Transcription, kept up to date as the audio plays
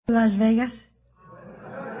Las Vegas.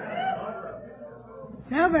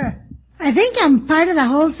 Sober. I think I'm part of the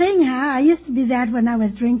whole thing, huh? I used to be that when I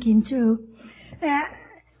was drinking too. I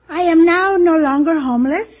am now no longer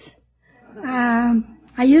homeless.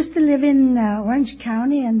 I used to live in Orange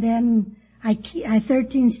County, and then I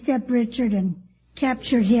 13-step Richard and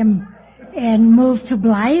captured him and moved to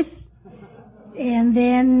Blythe. And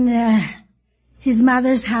then his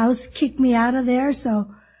mother's house kicked me out of there,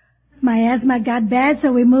 so my asthma got bad,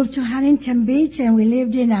 so we moved to Huntington Beach, and we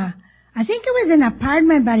lived in I think it was an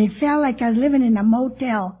apartment, but it felt like I was living in a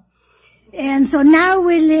motel. And so now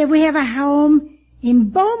we have a home in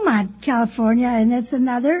Beaumont, California, and it's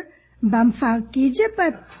another bumfuck Egypt,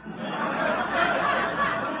 but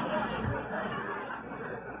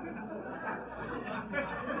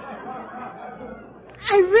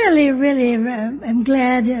I really am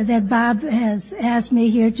glad that Bob has asked me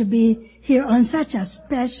here to be here on such a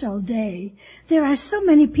special day. There are so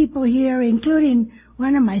many people here, including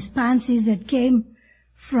one of my sponsees that came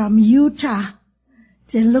from Utah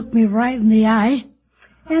to look me right in the eye.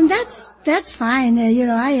 And that's fine. I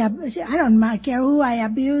don't care who I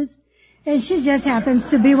abuse. And she just happens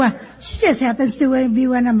to be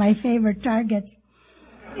one of my favorite targets.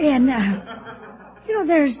 And,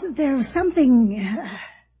 there's something,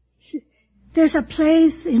 there's a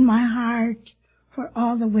place in my heart for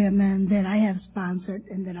all the women that I have sponsored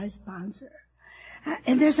and that I sponsor.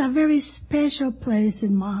 And there's a very special place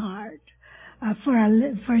in my heart,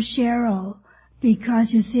 for Cheryl,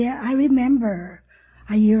 because you see, I remember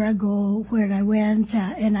a year ago when I went,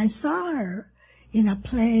 and I saw her in a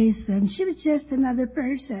place, and she was just another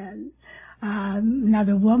person,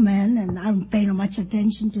 another woman, and I don't pay no much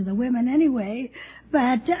attention to the women anyway,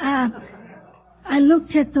 but, I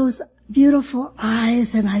looked at those beautiful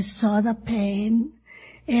eyes and I saw the pain,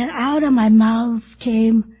 and out of my mouth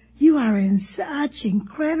came, "You are in such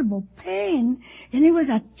incredible pain." And it was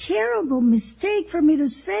a terrible mistake for me to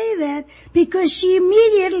say that, because she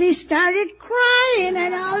immediately started crying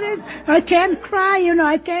and all this. I can't cry,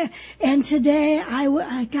 I can't. And today,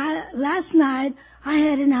 last night, I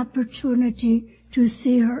had an opportunity to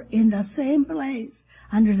see her in the same place,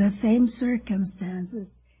 under the same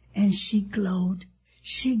circumstances, and she glowed.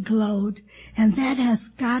 She glowed. And that has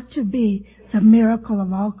got to be the miracle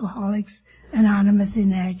of Alcoholics Anonymous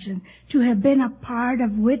in action. To have been a part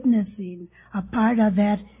of witnessing, a part of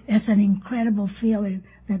that is an incredible feeling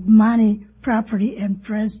that money, property, and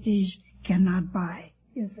prestige cannot buy,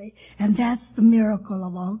 you see. And that's the miracle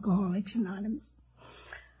of Alcoholics Anonymous.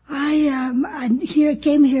 I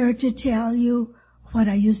came here to tell you what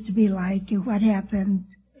I used to be like and what happened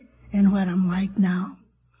and what I'm like now.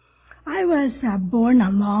 I was born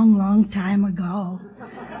a long time ago.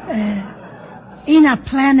 In a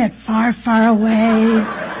planet far, far away,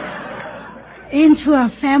 into a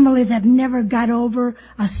family that never got over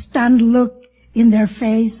a stunned look in their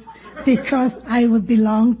face because I would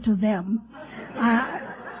belong to them.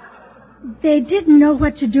 They didn't know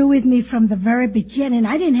what to do with me from the very beginning.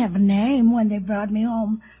 I didn't have a name when they brought me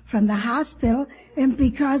home from the hospital, and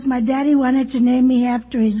because my daddy wanted to name me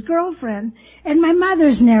after his girlfriend, and my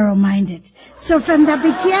mother's narrow-minded. So from the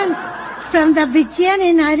beginning,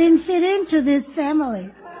 I didn't fit into this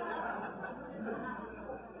family.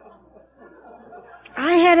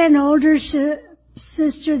 I had an older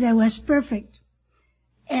sister that was perfect.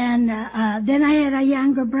 And then I had a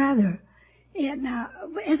younger brother. And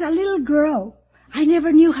as a little girl, I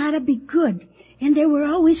never knew how to be good. And they were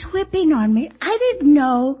always whipping on me. I didn't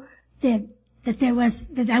know that I was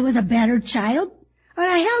a better child. But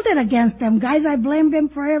I held it against them, guys. I blamed them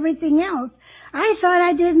for everything else. I thought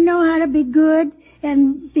I didn't know how to be good,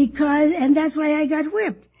 and that's why I got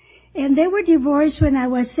whipped. And they were divorced when I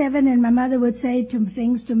was 7, and my mother would say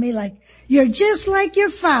things to me like, "You're just like your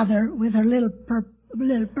father," with her little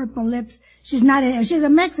purple lips. She's a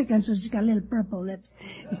Mexican, so she's got little purple lips.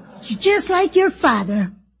 "You're just like your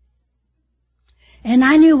father." And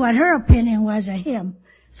I knew what her opinion was of him.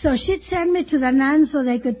 So she'd send me to the nuns so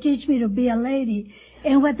they could teach me to be a lady.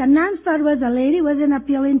 And what the nuns thought was a lady wasn't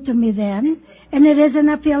appealing to me then, and it isn't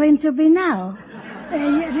appealing to me now.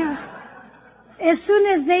 As soon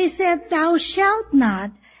as they said, "Thou shalt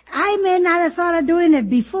not," I may not have thought of doing it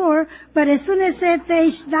before, but as soon as it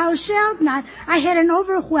said, "Thou shalt not," I had an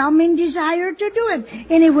overwhelming desire to do it.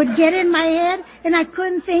 And it would get in my head, and I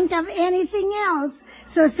couldn't think of anything else.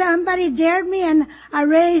 So somebody dared me, and I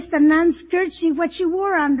raised the nun's skirt, see what she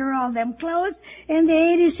wore under all them clothes, and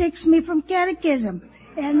they 86'd me from catechism.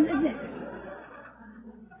 And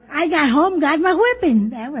I got home, got my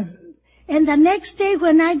whipping. And the next day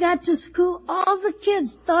when I got to school, all the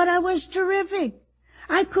kids thought I was terrific.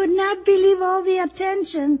 I could not believe all the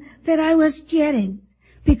attention that I was getting.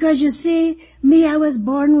 Because you see, I was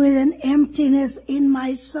born with an emptiness in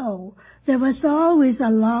my soul. There was always a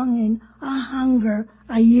longing, a hunger,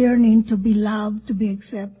 a yearning to be loved, to be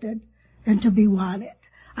accepted, and to be wanted.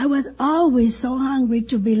 I was always so hungry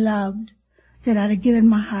to be loved that I'd have given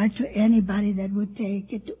my heart to anybody that would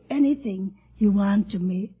take it, to anything you want to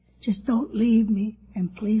me. Just don't leave me,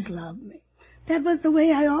 and please love me. That was the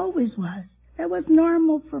way I always was. That was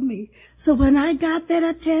normal for me. So when I got that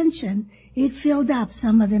attention, it filled up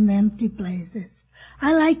some of them empty places.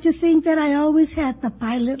 I like to think that I always had the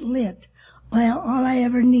pilot lit. Well, all I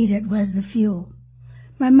ever needed was the fuel.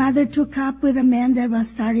 My mother took up with a man that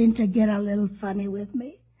was starting to get a little funny with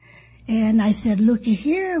me. And I said, looky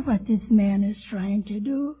here, what this man is trying to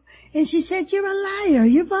do. And she said, you're a liar.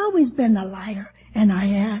 You've always been a liar. And I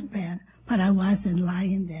had been, but I wasn't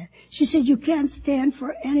lying then. She said, you can't stand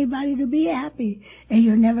for anybody to be happy, and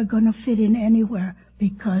you're never going to fit in anywhere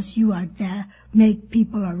because you are that, make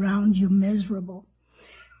people around you miserable.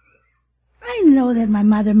 I know that my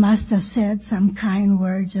mother must have said some kind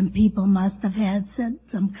words, and people must have had said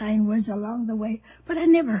some kind words along the way, but I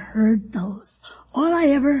never heard those. All I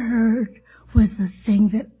ever heard was the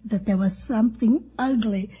thing that there was something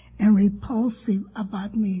ugly and repulsive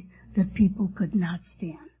about me that people could not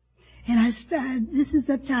stand. And this is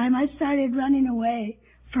the time I started running away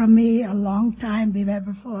from me a long time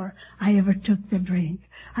before I ever took the drink.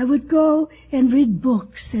 I would go and read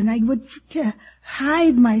books, and I would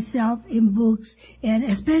hide myself in books, and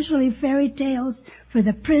especially fairy tales for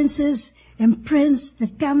the princess and prince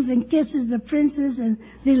that comes and kisses the princess, and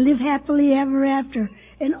they live happily ever after.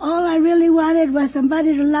 And all I really wanted was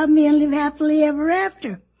somebody to love me and live happily ever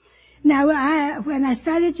after. Now, when I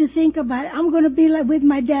started to think about it, I'm going to be with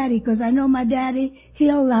my daddy, because I know my daddy,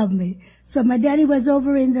 he'll love me. So my daddy was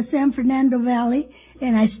over in the San Fernando Valley,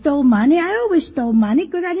 and I stole money. I always stole money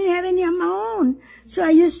because I didn't have any of my own. So I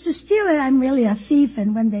used to steal it. I'm really a thief,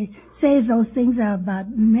 and when they say those things about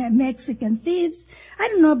Mexican thieves, I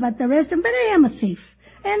don't know about the rest of them, but I am a thief.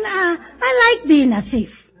 And I like being a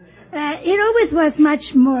thief. It always was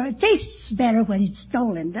much more, it tastes better when it's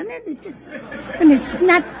stolen, doesn't it? When it's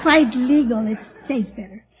not quite legal, it tastes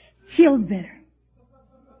better, feels better.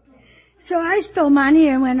 So I stole money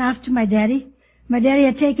and went off to my daddy. My daddy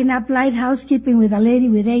had taken up light housekeeping with a lady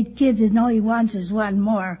with 8 kids, and all he wants is one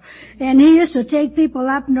more. And he used to take people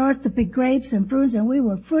up north to pick grapes and prunes, and we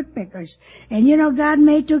were fruit pickers. And you know, God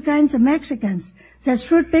made 2 kinds of Mexicans. There's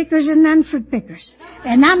fruit pickers and non-fruit pickers.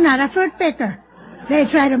 And I'm not a fruit picker. They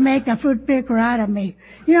try to make a fruit picker out of me.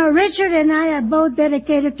 You know, Richard and I are both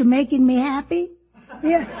dedicated to making me happy.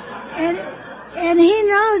 Yeah. And he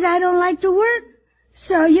knows I don't like to work.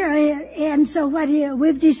 So, and so what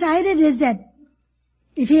we've decided is that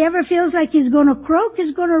if he ever feels like he's going to croak,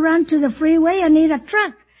 he's going to run to the freeway and need a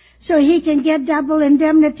truck. So he can get double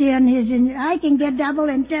indemnity on I can get double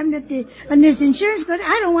indemnity on his insurance because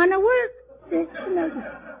I don't want to work.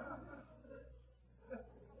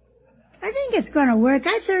 I think it's going to work.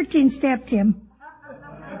 I 13-stepped him.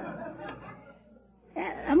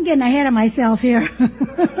 I'm getting ahead of myself here.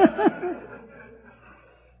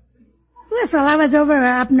 So I was over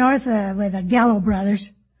up north with the Gallo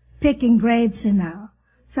brothers, picking grapes in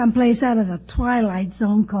some place out of the twilight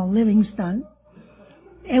zone called Livingston.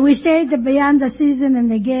 And we stayed beyond the season,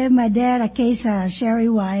 and they gave my dad a case of sherry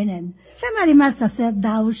wine, and somebody must have said,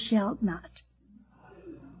 "Thou shalt not."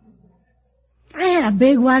 I had a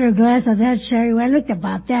big water glass of that sherry wine. It looked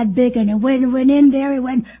about that big, and it went in there, it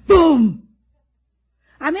went boom.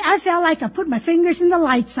 I mean, I felt like I put my fingers in the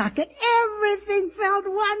light socket. Everything felt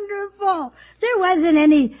wonderful. There wasn't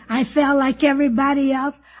any, I felt like everybody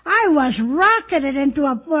else. I was rocketed into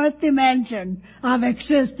a 4th dimension of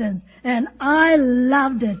existence, and I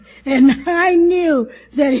loved it. And I knew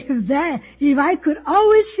that if I could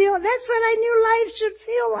always feel, that's what I knew life should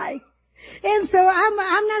feel like. And so I'm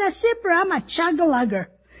not a sipper, I'm a chug-a-lugger.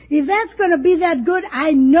 If that's going to be that good,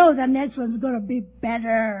 I know the next one's going to be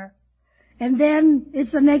better. And then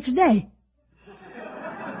it's the next day.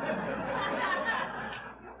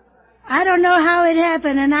 I don't know how it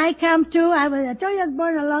happened, and I come to, I told you I was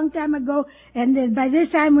born a long time ago, and then by this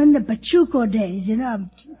time we're in the Pachuco days, you know,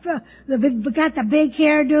 got the big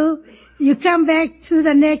hairdo. You come back to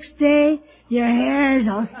the next day, your hair's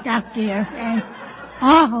all stuck to your head.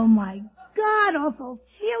 Oh my God, awful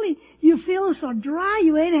feeling. You feel so dry,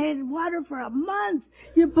 you ain't had water for a month.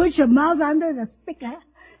 You put your mouth under the spigot.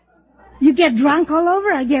 You get drunk all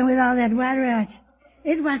over again with all that water.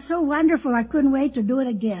 It was so wonderful, I couldn't wait to do it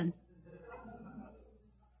again.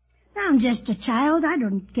 Now I'm just a child,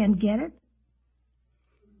 can't get it.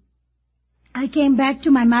 I came back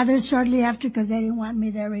to my mother shortly after because they didn't want me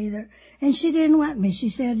there either. And she didn't want me. She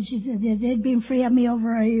said they'd been free of me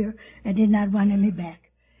over a year and did not want me back.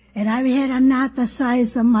 And I had a knot the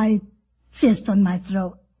size of my fist on my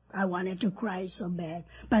throat. I wanted to cry so bad.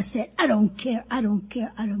 But I said, I don't care, I don't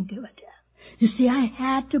care, I don't give a damn. You see, I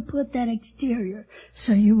had to put that exterior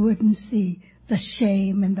so you wouldn't see the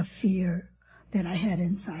shame and the fear that I had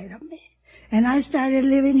inside of me. And I started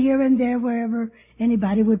living here and there wherever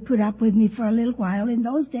anybody would put up with me for a little while. In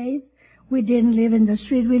those days, we didn't live in the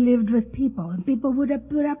street, we lived with people. And people would have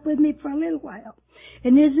put up with me for a little while.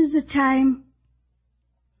 And this is a time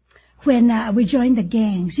when we joined the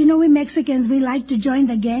gangs. You know, we Mexicans, we like to join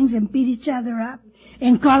the gangs and beat each other up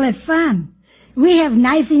and call it fun. We have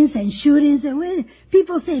knifings and shootings, and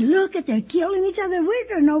people say, look at, they're killing each other. We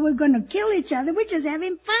don't know we're going to kill each other. We're just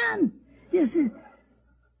having fun. You see,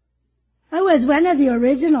 I was one of the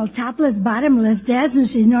original topless, bottomless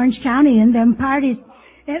dancers in Orange County in them parties,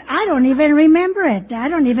 and I don't even remember it. I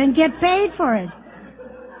don't even get paid for it.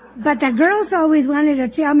 But the girls always wanted to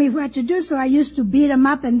tell me what to do, so I used to beat them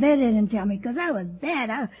up, and they didn't tell me because I was bad.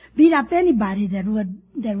 I beat up anybody that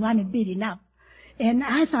wanted beating up. And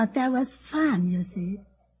I thought that was fun, you see.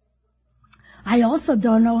 I also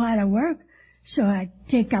don't know how to work, so I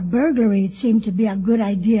take up burglary. It seemed to be a good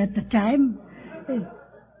idea at the time.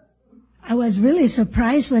 I was really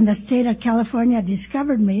surprised when the state of California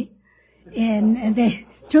discovered me, and they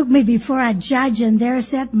took me before a judge, and there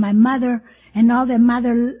sat my mother and all the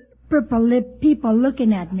mother purple-lipped people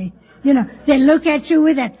looking at me. You know, they look at you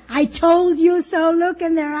with that, I told you so look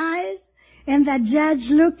in their eyes. And the judge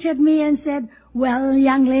looked at me and said, well,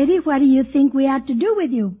 young lady, what do you think we ought to do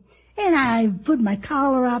with you? And I put my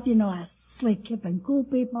collar up, you know, I slick, hip, and cool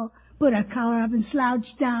people, put a collar up and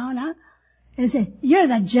slouched down, and said, you're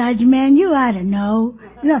the judge, man, you ought to know.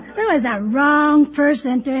 You know, that was a wrong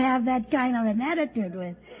person to have that kind of an attitude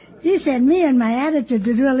with. He sent me and my attitude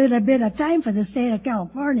to do a little bit of time for the state of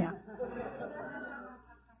California.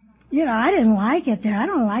 You know, I didn't like it there. I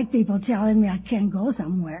don't like people telling me I can't go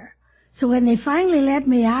somewhere. So when they finally let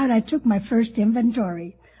me out, I took my first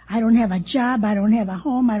inventory. I don't have a job, I don't have a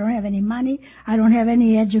home, I don't have any money, I don't have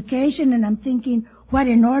any education, and I'm thinking, what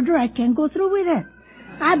in order? I can't go through with it.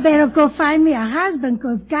 I better go find me a husband,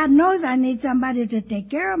 because God knows I need somebody to take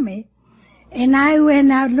care of me. And I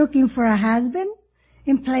went out looking for a husband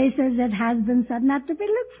in places that husbands are not to be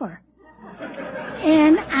looked for.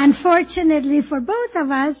 And unfortunately for both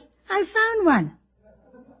of us, I found one.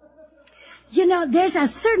 You know, there's a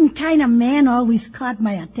certain kind of man always caught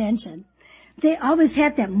my attention. They always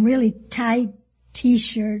had them really tight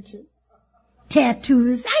t-shirts,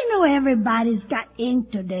 tattoos. I know everybody's got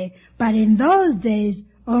ink today, but in those days,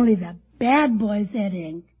 only the bad boys had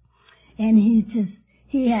ink. And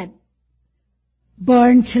he had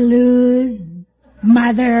Born to Lose,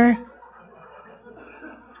 Mother.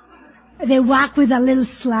 They walk with a little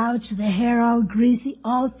slouch, their hair all greasy,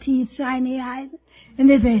 all teeth, shiny eyes. And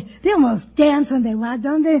they almost dance when they walk,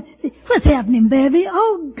 don't they? Say, what's happening, baby?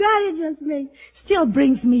 Oh, God, it still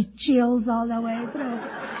brings me chills all the way through.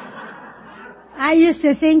 I used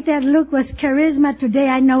to think that look was charisma. Today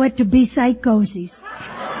I know it to be psychosis.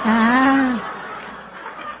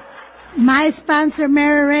 My sponsor,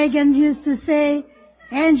 Mary Reagan, used to say,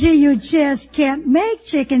 Angie, you just can't make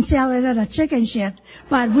chicken salad out of chicken shit.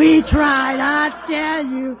 But we tried, I tell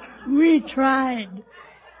you, we tried.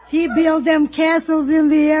 He built them castles in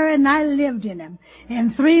the air and I lived in them.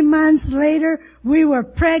 And 3 months later, we were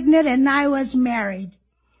pregnant and I was married.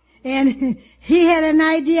 And he had an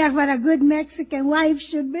idea of what a good Mexican wife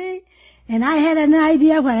should be. And I had an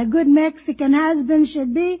idea what a good Mexican husband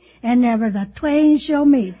should be. And never the twain shall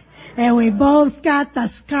meet. And we both got the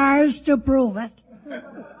scars to prove it.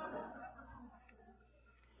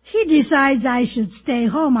 He decides I should stay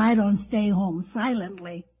home. I don't stay home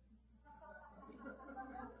silently.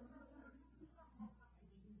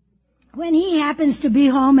 When he happens to be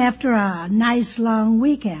home after a nice long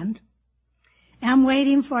weekend, I'm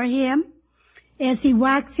waiting for him. As he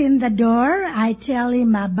walks in the door, I tell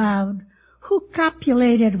him about who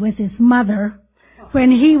copulated with his mother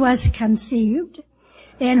when he was conceived,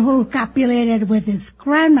 and who copulated with his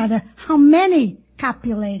grandmother, how many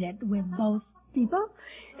copulated with both people.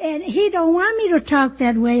 And he don't want me to talk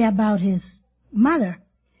that way about his mother.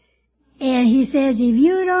 And he says, if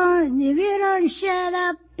you don't shut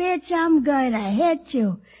up, bitch, I'm going to hit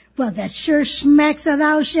you. Well, that sure smacks of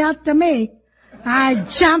thou shalt to me. I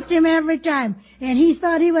jumped him every time. And he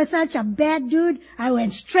thought he was such a bad dude, I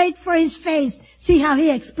went straight for his face. See how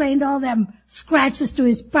he explained all them scratches to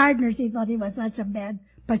his partners. He thought he was such a bad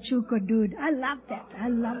Pachuco dude. I love that. I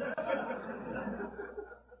love it.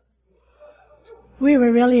 we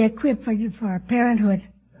were really equipped for parenthood.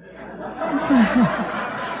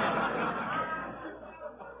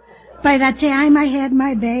 By the time I had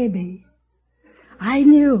my baby, I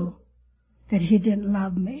knew that he didn't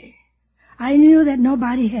love me. I knew that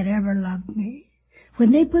nobody had ever loved me.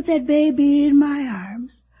 When they put that baby in my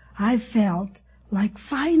arms, I felt like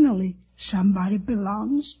finally somebody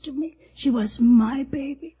belongs to me. She was my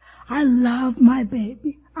baby. I love my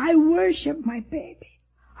baby. I worship my baby.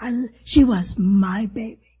 She was my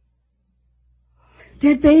baby.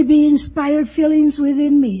 That baby inspired feelings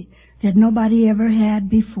within me that nobody ever had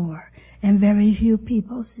before, and very few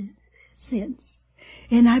people since.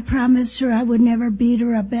 And I promised her I would never beat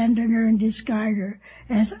her, abandon her, and discard her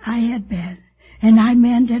as I had been. And I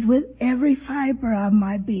meant it with every fiber of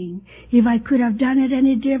my being. If I could have done it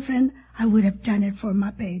any different, I would have done it for my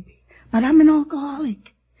baby. But I'm an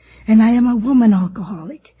alcoholic. And I am a woman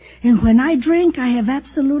alcoholic. And when I drink, I have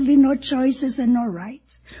absolutely no choices and no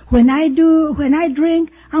rights. When I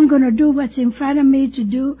drink, I'm going to do what's in front of me to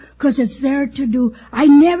do, because it's there to do. I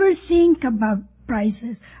never think about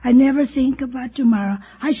prices. I never think about tomorrow.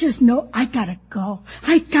 I just know I gotta go.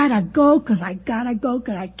 I gotta go because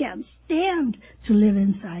I can't stand to live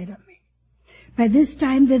inside of me. By this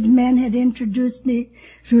time, the man had introduced me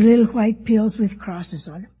to little white pills with crosses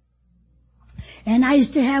on them. And I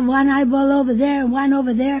used to have one eyeball over there and one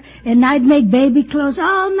over there, and I'd make baby clothes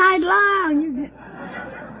all night long.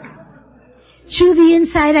 Chew the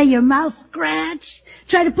inside of your mouth, scratch.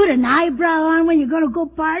 Try to put an eyebrow on when you're going to go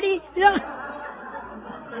party. You know,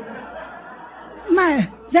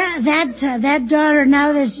 that daughter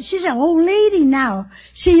now, she's an old lady now.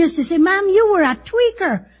 She used to say, "Mom, you were a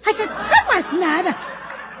tweaker." I said, I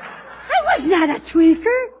was not a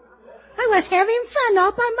tweaker. I was having fun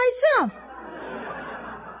all by myself.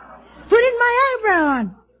 Putting my eyebrow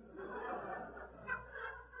on.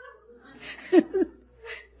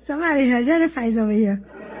 Somebody identifies over here.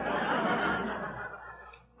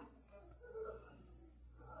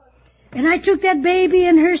 And I took that baby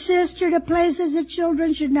and her sister to places that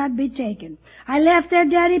children should not be taken. I left their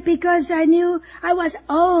daddy because I knew I was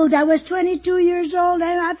old. I was 22 years old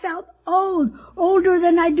and I felt old, older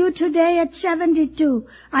than I do today at 72.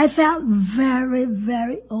 I felt very,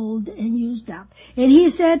 very old and used up. And he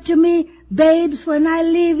said to me, "Babes, when I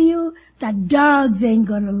leave you, the dogs ain't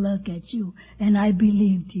gonna look at you." And I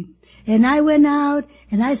believed him. And I went out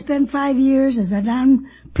and I spent 5 years as an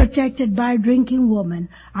unprotected bar drinking woman.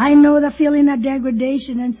 I know the feeling of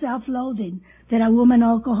degradation and self-loathing that a woman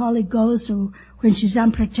alcoholic goes through when she's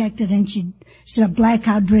unprotected and she's a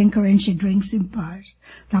blackout drinker and she drinks in bars.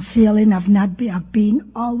 The feeling of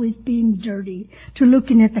always being dirty, to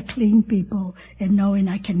looking at the clean people and knowing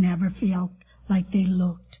I can never feel like they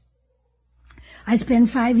looked. I spent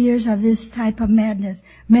 5 years of this type of madness.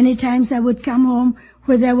 Many times I would come home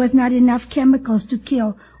where there was not enough chemicals to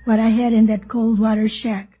kill what I had in that cold water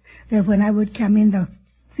shack. That when I would come in, the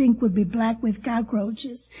sink would be black with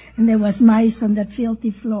cockroaches, and there was mice on that filthy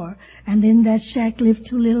floor. And in that shack lived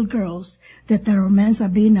 2 little girls that the romance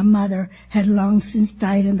of being a mother had long since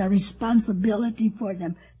died, and the responsibility for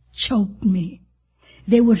them choked me.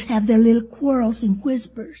 They would have their little quarrels in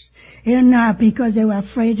whispers, and because they were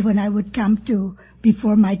afraid when I would come to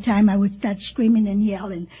before my time, I would start screaming and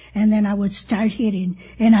yelling, and then I would start hitting,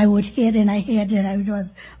 and I would hit, and I hit, and I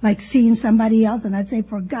was like seeing somebody else, and I'd say,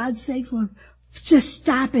 "For God's sakes, well, just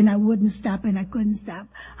stop," and I wouldn't stop, and I couldn't stop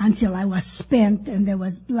until I was spent, and there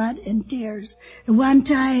was blood and tears. And one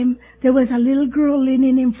time, there was a little girl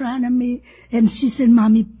leaning in front of me, and she said,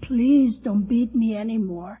 "Mommy, please don't beat me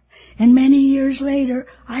anymore." And many years later,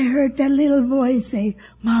 I heard that little voice say,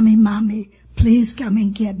 Mommy, please come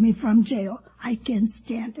and get me from jail. I can't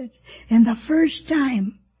stand it." And the first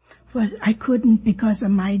time, I couldn't because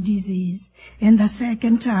of my disease. And the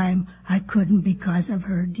second time, I couldn't because of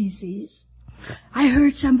her disease. I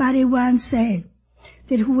heard somebody once say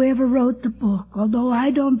that whoever wrote the book, although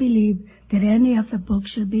I don't believe that any of the book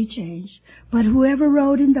should be changed, but whoever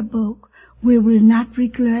wrote in the book, we will not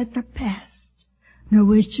regret the past, nor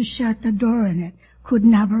wish to shut the door in it, could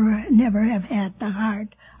never have had the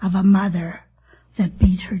heart of a mother that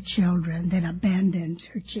beat her children, that abandoned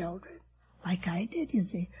her children, like I did, you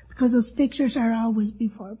see, because those pictures are always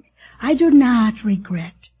before me. I do not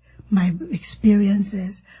regret my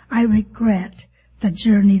experiences. I regret the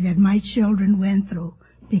journey that my children went through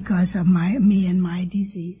because of me and my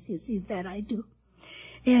disease. You see, that I do.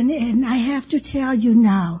 And I have to tell you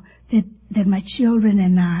now that my children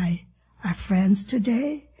and I are friends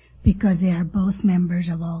today because they are both members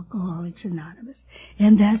of Alcoholics Anonymous.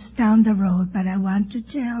 And that's down the road, but I want to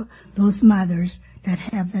tell those mothers that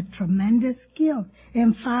have that tremendous guilt,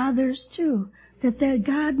 and fathers too, that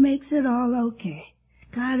God makes it all okay.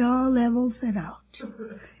 God all levels it out.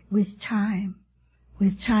 With time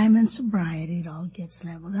and sobriety, it all gets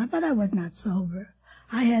leveled out. But I was not sober.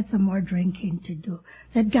 I had some more drinking to do.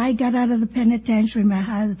 That guy got out of the penitentiary,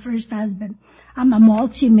 my first husband. I'm a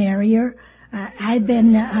multi-marrier. I've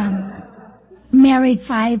been married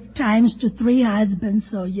 5 times to 3 husbands,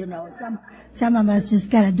 so some of us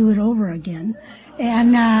just gotta do it over again.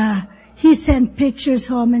 And he sent pictures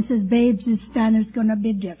home and says, "Babes, this time it's gonna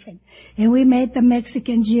be different." And we made the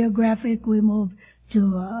Mexican Geographic. We moved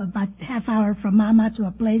to about half hour from Mama to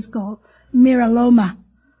a place called Miraloma.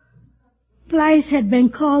 Blythe had been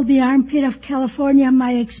called the armpit of California.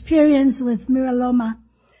 My experience with Miraloma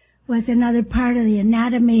was another part of the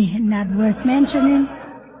anatomy not worth mentioning.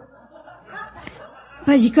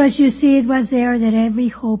 But because you see, it was there that every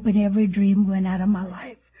hope and every dream went out of my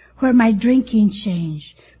life, where my drinking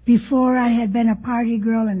changed. Before I had been a party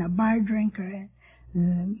girl and a bar drinker,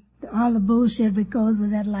 and all the bullshit that goes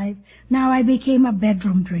with that life. Now I became a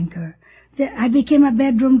bedroom drinker. I became a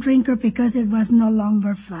bedroom drinker because it was no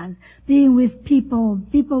longer fun. Being with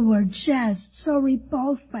people were just so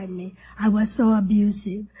repulsed by me. I was so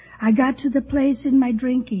abusive. I got to the place in my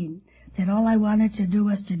drinking that all I wanted to do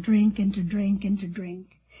was to drink and to drink and to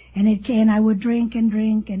drink. And I would drink, and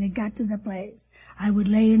it got to the place I would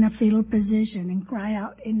lay in a fetal position and cry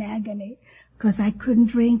out in agony because I couldn't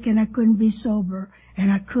drink and I couldn't be sober and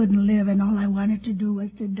I couldn't live, and all I wanted to do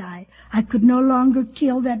was to die. I could no longer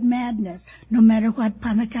kill that madness, no matter what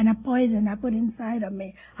kind of poison I put inside of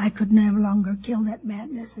me. I could no longer kill that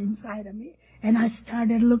madness inside of me. And I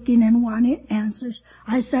started looking and wanting answers.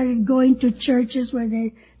 I started going to churches where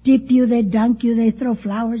they dip you, they dunk you, they throw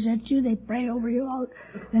flowers at you, they pray over you all,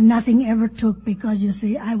 and nothing ever took because, you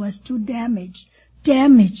see, I was too damaged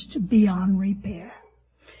beyond repair.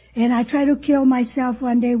 And I tried to kill myself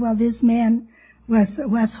one day while this man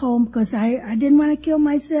was home because I didn't want to kill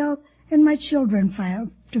myself and my children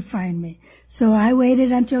to find me. So I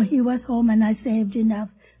waited until he was home and I saved enough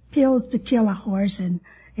pills to kill a horse,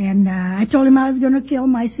 and I told him I was going to kill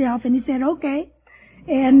myself, and he said, okay.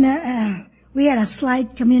 And we had a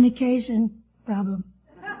slight communication problem.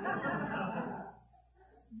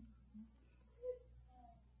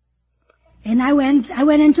 And I went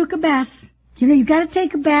and took a bath. You gotta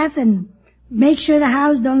take a bath and make sure the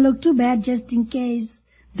house don't look too bad just in case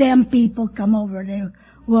them people come over. They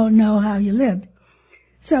won't know how you lived.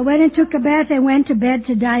 So I went and took a bath and went to bed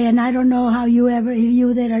to die, and I don't know how you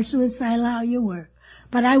that are suicidal, how you were.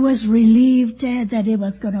 But I was relieved that it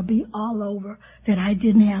was going to be all over, that I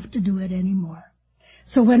didn't have to do it anymore.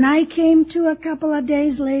 So when I came to a couple of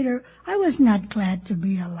days later, I was not glad to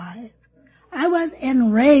be alive. I was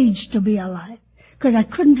enraged to be alive, because I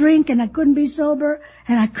couldn't drink and I couldn't be sober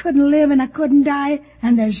and I couldn't live and I couldn't die,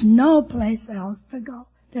 and there's no place else to go.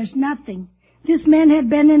 There's nothing. This man had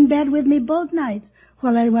been in bed with me both nights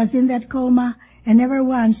while I was in that coma, and never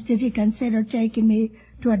once did he consider taking me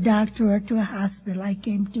to a doctor or to a hospital. I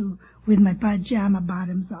came to with my pajama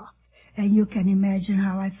bottoms off, and you can imagine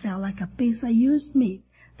how I felt, like a piece of used meat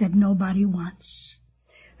that nobody wants.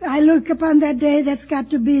 I look upon that day that's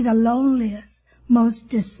got to be the loneliest, most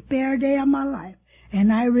despair day of my life,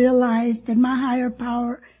 and I realized that my higher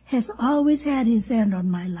power has always had his hand on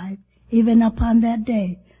my life. Even upon that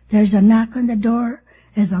day, there's a knock on the door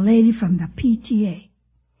as a lady from the PTA.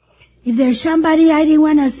 If there's somebody I didn't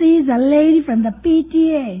want to see, it's a lady from the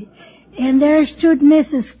PTA. And there stood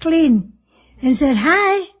Mrs. Clean and said,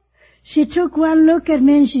 hi. She took one look at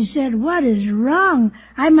me and she said, what is wrong?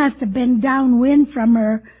 I must have been downwind from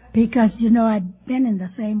her because, I'd been in the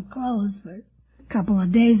same clothes for a couple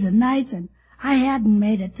of days and nights, and I hadn't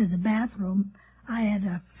made it to the bathroom. I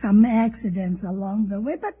had some accidents along the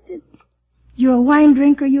way, but you're a wine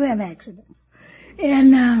drinker, you have accidents.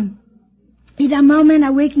 And in a moment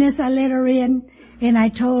of weakness, I let her in, and I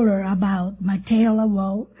told her about my tale of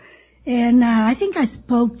woe. And I think I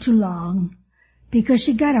spoke too long, because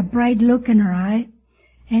she got a bright look in her eye,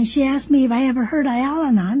 and she asked me if I ever heard of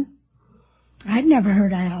Al-Anon. I'd never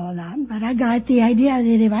heard of Al-Anon, but I got the idea that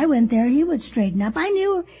if I went there, he would straighten up. I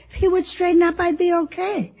knew if he would straighten up, I'd be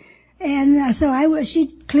okay. And so she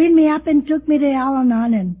cleaned me up and took me to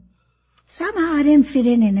Al-Anon, and somehow I didn't fit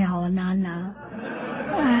in Al-Anon.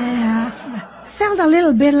 I felt a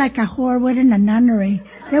little bit like a whore would in a nunnery.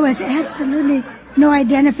 There was absolutely no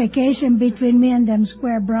identification between me and them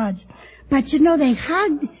square broads. But they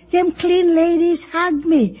hugged, them clean ladies hugged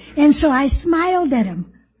me, and so I smiled at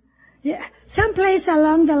them. Yeah. Someplace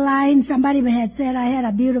along the line, somebody had said I had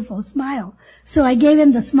a beautiful smile, so I gave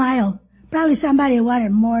him the smile. Probably somebody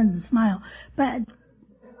wanted more than the smile, but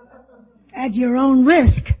at your own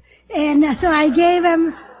risk. And so I gave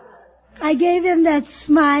him that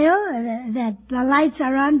smile, that the lights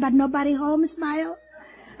are on but nobody home smile.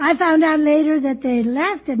 I found out later that they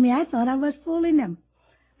laughed at me. I thought I was fooling them.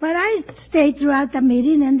 But I stayed throughout the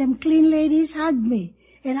meeting and them clean ladies hugged me.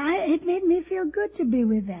 And it made me feel good to be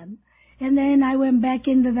with them. And then I went back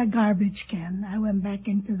into the garbage can. I went back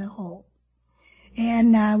into the hole.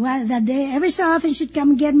 And that day, every so often she'd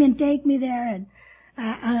come get me and take me there. And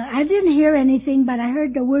I didn't hear anything, but I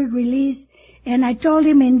heard the word release. And I told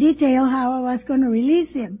him in detail how I was going to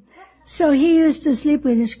release him. So he used to sleep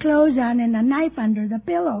with his clothes on and a knife under the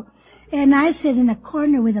pillow. And I sit in a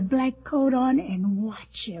corner with a black coat on and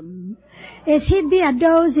watch him. As he'd be a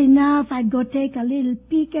doze enough, I'd go take a little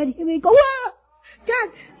peek at him and go, whoa!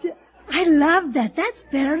 God! I love that. That's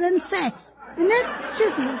better than sex. And that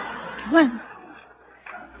just one.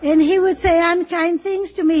 And he would say unkind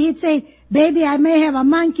things to me. He'd say, baby, I may have a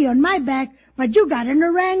monkey on my back, but you got an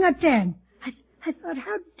orangutan. I thought,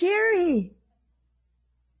 how dare he?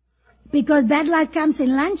 Because bad luck comes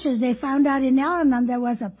in lunches. They found out in Al-Anon there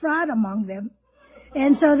was a fraud among them.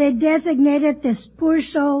 And so they designated this poor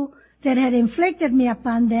soul that had inflicted me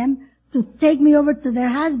upon them to take me over to their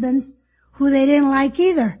husbands, who they didn't like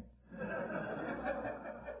either.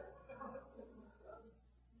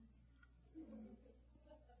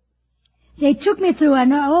 They took me through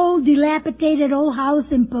an old, dilapidated old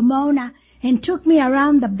house in Pomona and took me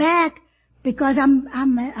around the back because I'm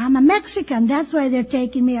a Mexican. That's why they're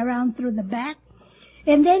taking me around through the back.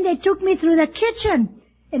 And then they took me through the kitchen.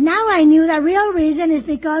 And now I knew the real reason is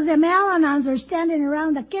because them Al-Anons are standing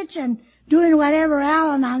around the kitchen doing whatever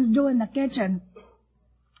Al-Anons do in the kitchen.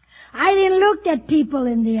 I didn't look at people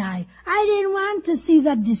in the eye. I didn't want to see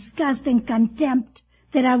the disgust and contempt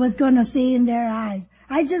that I was going to see in their eyes.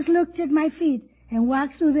 I just looked at my feet and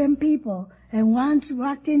walked through them people and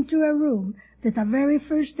walked into a room that the very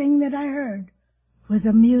first thing that I heard was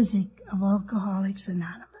the music of Alcoholics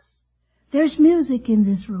Anonymous. There's music in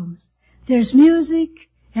these rooms. There's music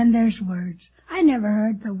and there's words. I never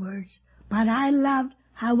heard the words, but I loved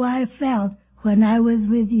how I felt when I was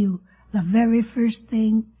with you the very first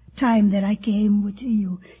time that I came to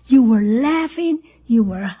you. You were laughing, you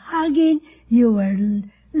were hugging, you were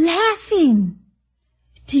laughing.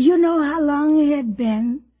 Do you know how long it had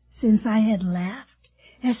been since I had laughed?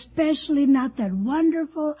 Especially not that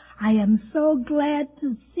wonderful, I am so glad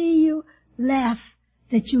to see you laugh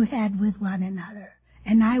that you had with one another.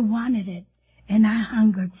 And I wanted it, and I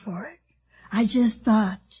hungered for it. I just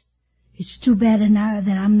thought, it's too bad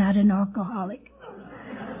that I'm not an alcoholic.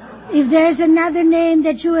 If there's another name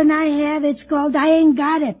that you and I have, it's called I Ain't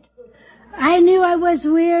Got It. I knew I was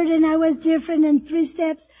weird and I was different and 3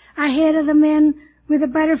 steps ahead of the men with a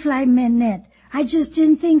butterfly net. I just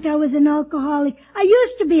didn't think I was an alcoholic. I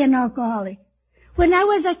used to be an alcoholic. When I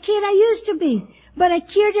was a kid, I used to be. But I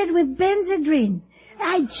cured it with Benzedrine.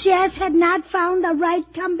 I just had not found the right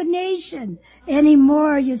combination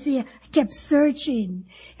anymore, you see. I kept searching.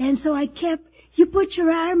 And so you put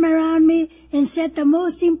your arm around me and said the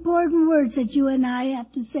most important words that you and I have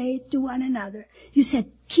to say to one another. You said,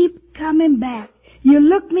 keep coming back. You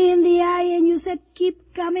looked me in the eye and you said,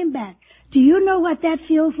 keep coming back. Do you know what that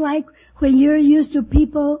feels like when you're used to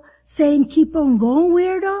people saying, keep on going,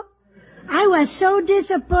 weirdo? I was so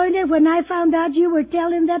disappointed when I found out you were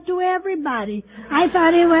telling that to everybody. I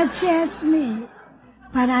thought it was just me.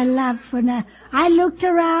 But I laughed when I looked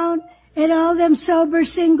around at all them sober,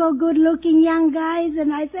 single, good-looking young guys,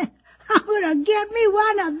 and I said, I'm gonna get me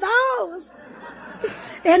one of those.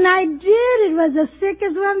 And I did. It was the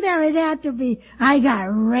sickest one there. It had to be. I got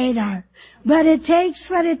radar. But it takes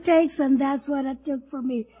what it takes, and that's what it took for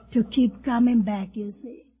me to keep coming back, you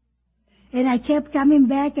see. And I kept coming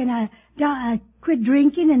back, and I quit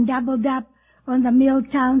drinking and doubled up on the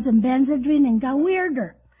Milltowns and Benzedrine and got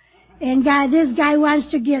weirder. And this guy wants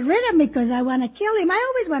to get rid of me because I want to kill him. I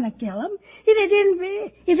always want to kill him.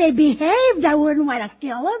 If they behaved, I wouldn't want to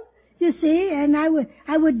kill him, you see. And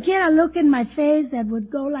I would get a look in my face that would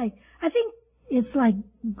go like, I think it's like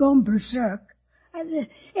going berserk.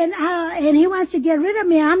 And he wants to get rid of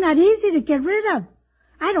me. I'm not easy to get rid of.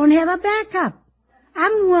 I don't have a backup.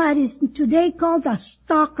 I'm what is today called a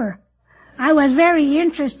stalker. I was very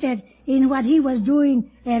interested in what he was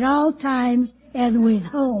doing at all times and with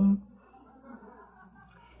whom.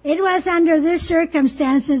 It was under these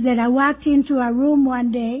circumstances that I walked into a room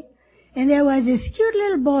one day, and there was this cute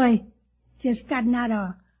little boy just gotten out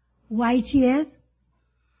of YTS.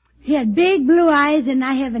 He had big blue eyes, and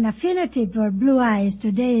I have an affinity for blue eyes.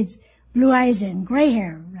 Today it's blue eyes and gray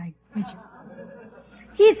hair, like Richard.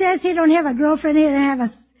 He says he don't have a girlfriend, he don't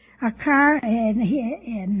have a car,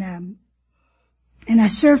 and and a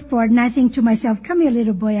surfboard, and I think to myself, come here,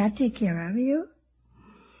 little boy, I'll take care of you.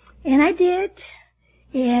 And I did.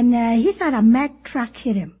 And he thought a Mack truck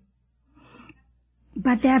hit him.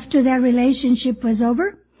 But after that relationship was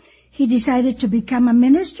over, he decided to become a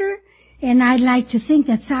minister, and I'd like to think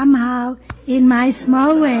that somehow, in my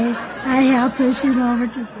small way, I helped push him over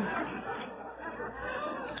to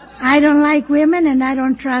I don't like women, and I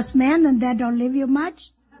don't trust men, and that don't leave you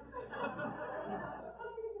much.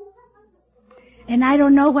 And I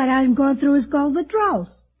don't know what I'm going through is called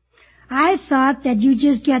withdrawals. I thought that you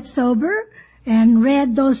just get sober and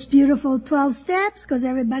read those beautiful 12 steps because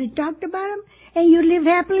everybody talked about them, and you live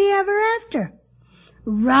happily ever after.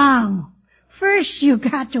 Wrong. First you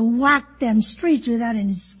got to walk them streets without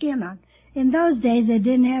any skin on. In those days they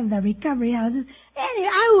didn't have the recovery houses. Anyway,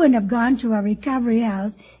 I wouldn't have gone to a recovery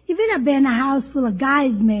house. If it had been a house full of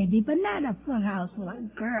guys maybe, but not a full house full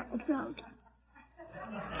of girls.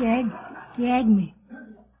 Gag me.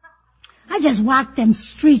 I just walked them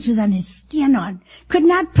streets without any skin on. Could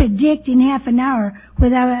not predict in half an hour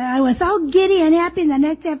whether I was all giddy and happy in the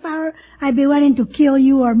next half hour I'd be wanting to kill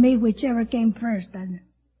you or me, whichever came first.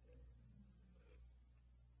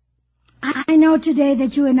 I know today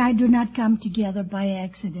that you and I do not come together by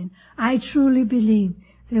accident. I truly believe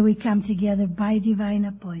that we come together by divine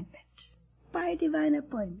appointment. By divine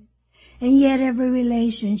appointment. And yet every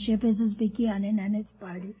relationship is its beginning and its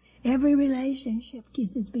parting. Every relationship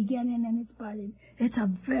is its beginning and its parting. It's a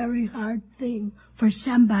very hard thing for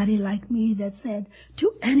somebody like me that said,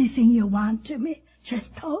 do anything you want to me.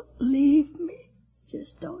 Just don't leave me.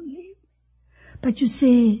 Just don't leave me. But you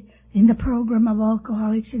see, in the program of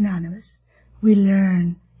Alcoholics Anonymous, we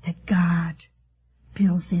learn that God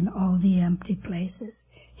fills in all the empty places.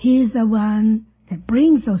 He is the one that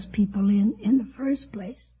brings those people in the first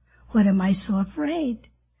place. What am I so afraid?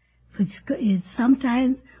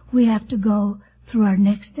 Sometimes we have to go through our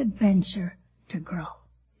next adventure to grow.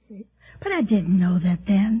 See? But I didn't know that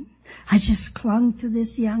then. I just clung to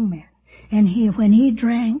this young man. And when he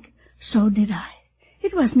drank, so did I.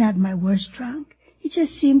 It was not my worst drunk. It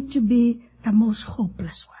just seemed to be the most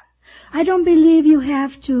hopeless one. I don't believe you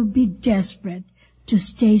have to be desperate to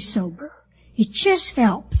stay sober. It just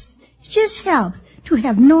helps. It just helps to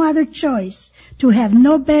have no other choice, to have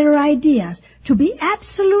no better ideas, to be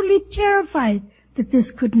absolutely terrified that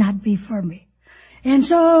this could not be for me. And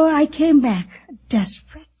so I came back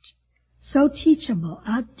desperate, so teachable.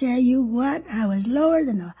 I'll tell you what, I was lower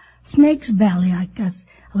than a snake's belly. I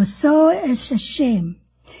was so ashamed.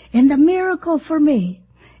 And the miracle for me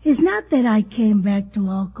is not that I came back to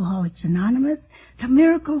Alcoholics Anonymous. The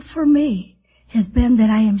miracle for me has been that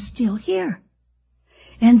I am still here.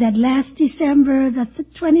 And that last December the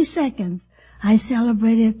 22nd, I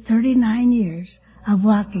celebrated 39 years of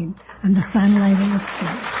walking on the sunlight of the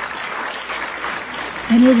Spirit.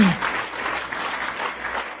 And it is.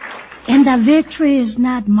 And the victory is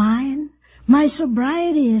not mine. My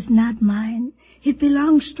sobriety is not mine. It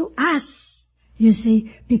belongs to us, you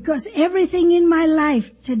see, because everything in my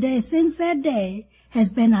life today, since that day, has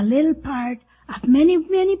been a little part of many,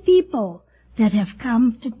 many people that have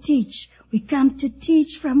come to teach. We come to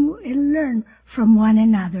teach and learn from one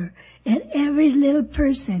another. And every little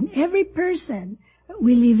person,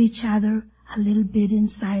 we leave each other a little bit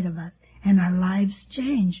inside of us. And our lives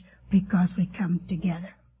change because we come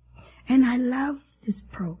together. And I love this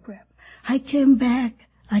program. I came back,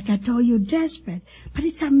 like I told you, desperate. But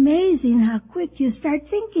it's amazing how quick you start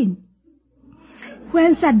thinking.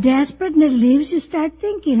 When it's desperate and it leaves, you start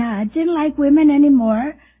thinking, I didn't like women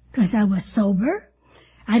anymore because I was sober.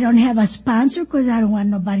 I don't have a sponsor because I don't want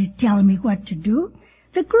nobody telling me what to do.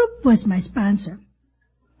 The group was my sponsor.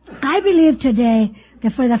 I believe today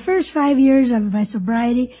that for the first 5 years of my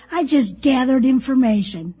sobriety, I just gathered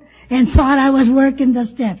information and thought I was working the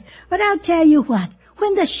steps. But I'll tell you what,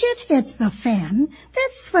 when the shit hits the fan,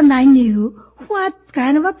 that's when I knew what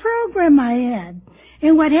kind of a program I had.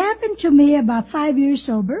 And what happened to me about 5 years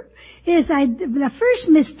sober is the first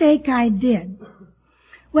mistake I did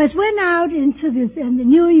was went out into this in the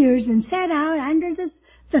New Year's and sat out under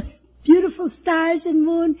the beautiful stars and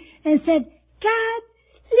moon and said, God,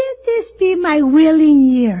 let this be my willing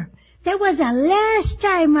year. That was the last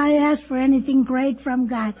time I asked for anything great from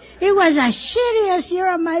God. It was the shittiest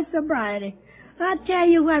year of my sobriety. I'll tell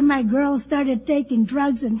you when my girls started taking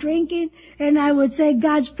drugs and drinking, and I would say,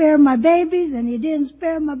 God spare my babies, and He didn't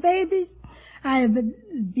spare my babies. I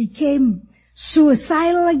became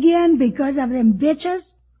suicidal again because of them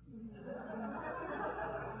bitches.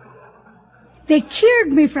 They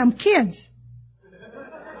cured me from kids.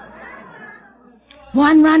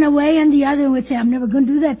 One run away and the other would say, I'm never going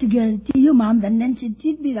to do that to you, Mom. And then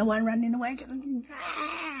she'd be the one running away.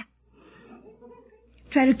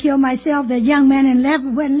 Try to kill myself. That young man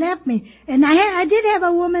went and left me. And I did have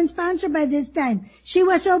a woman sponsor by this time. She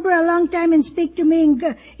was sober a long time and speak to me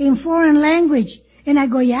in foreign language. And I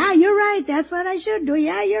go, yeah, you're right. That's what I should do.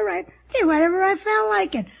 Yeah, you're right. Okay, whatever I felt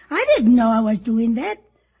like it. I didn't know I was doing that.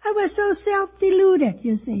 I was so self-deluded,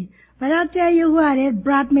 you see. But I'll tell you what, it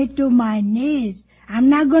brought me to my knees. I'm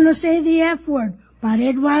not going to say the F word, but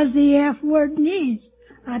it was the F word knees.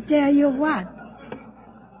 I'll tell you what.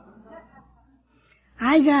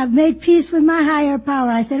 I made peace with my higher power.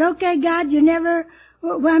 I said, okay, God, you never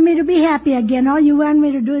want me to be happy again. All you want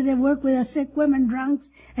me to do is work with the sick women drunks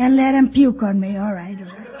and let them puke on me. All right.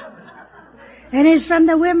 And it's from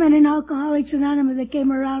the women in Alcoholics Anonymous that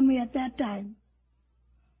came around me at that time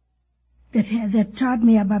that taught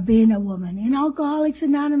me about being a woman. In Alcoholics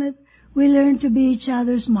Anonymous, we learned to be each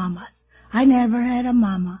other's mamas. I never had a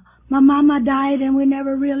mama. My mama died and we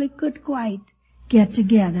never really could quite get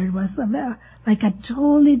together. It was like a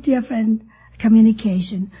totally different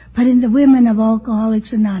communication. But in the women of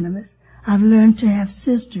Alcoholics Anonymous, I've learned to have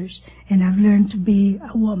sisters and I've learned to be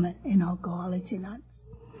a woman in Alcoholics Anonymous.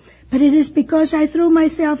 But it is because I threw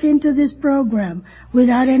myself into this program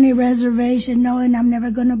without any reservation, knowing I'm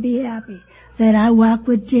never going to be happy, that I walk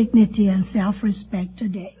with dignity and self-respect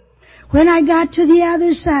today. When I got to the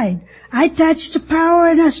other side, I touched a power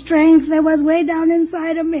and a strength that was way down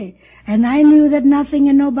inside of me. And I knew that nothing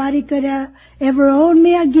and nobody could ever own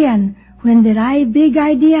me again when that big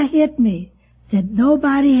idea hit me, that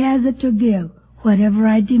nobody has it to give whatever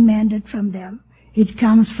I demanded from them. It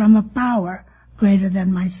comes from a power greater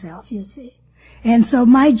than myself, you see. And so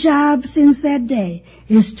my job since that day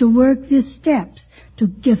is to work these steps,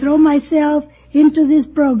 to throw myself into this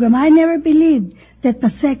program. I never believed that the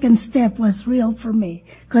second step was real for me,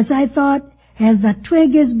 because I thought as the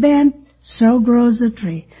twig is bent, so grows the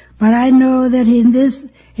tree. But I know that in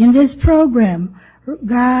this program,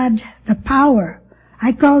 God, the power,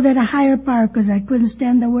 I called it a higher power because I couldn't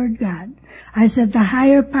stand the word God. I said the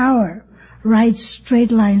higher power writes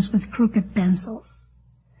straight lines with crooked pencils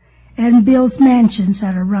and builds mansions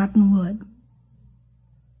out of rotten wood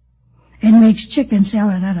and makes chicken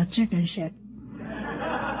salad out of chicken shit.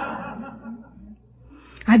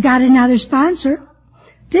 I got another sponsor.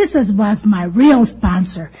 This was my real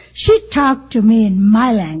sponsor. She talked to me in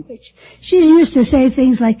my language. She used to say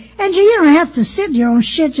things like, Angie, you don't have to sit in your own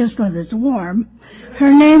shit just because it's warm.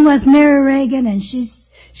 Her name was Mary Reagan, and she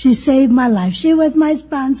saved my life. She was my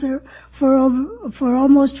sponsor for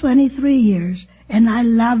almost 23 years, and I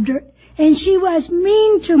loved her. And she was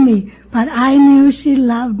mean to me, but I knew she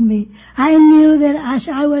loved me. I knew that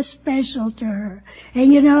I was special to her.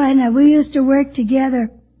 And we used to work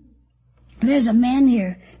together. There's a man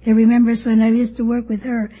here that remembers when I used to work with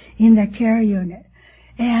her in the care unit.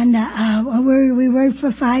 And we worked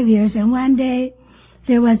for 5 years, and one day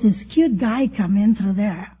there was this cute guy come in through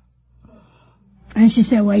there. And she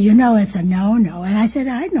said, well, it's a no-no. And I said,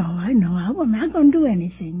 I know. I'm not going to do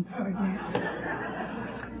anything for you.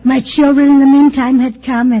 My children in the meantime had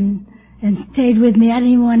come and stayed with me. I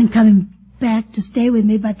didn't even want them coming back to stay with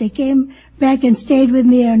me, but they came back and stayed with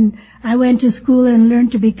me, and I went to school and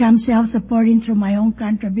learned to become self-supporting through my own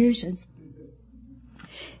contributions.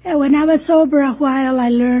 And when I was sober a while, I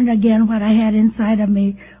learned again what I had inside of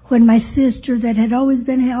me when my sister, that had always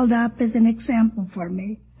been held up as an example for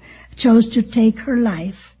me, chose to take her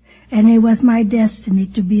life, and it was my destiny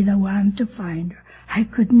to be the one to find her. I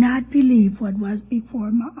could not believe what was before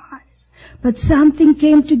my eyes. But something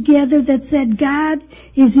came together that said God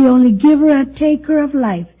is the only giver and taker of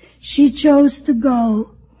life. She chose to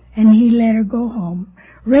go, and He let her go home.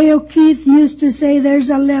 Ray O'Keefe used to say there's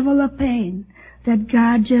a level of pain that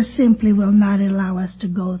God just simply will not allow us to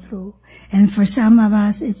go through. And for some of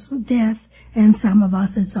us, it's death, and some of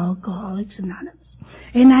us, it's Alcoholics Anonymous.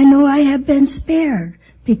 And I know I have been spared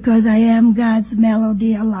because I am God's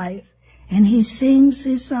melody alive. And He sings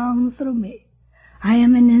His song through me. I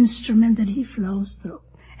am an instrument that He flows through.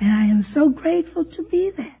 And I am so grateful to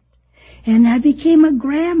be that. And I became a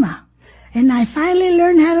grandma. And I finally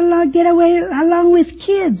learned how to get away along with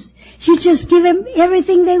kids. You just give them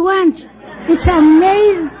everything they want. It's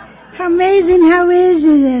amazing how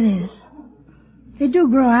easy that is. They do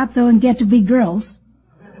grow up though and get to be girls.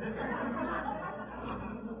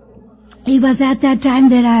 It was at that time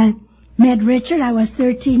that I met Richard. I was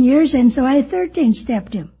 13 years, and so I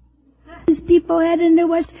 13-stepped him. These people had, and there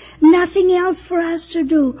was nothing else for us to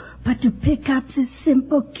do but to pick up this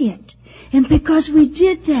simple kit. And because we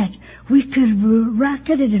did that, we could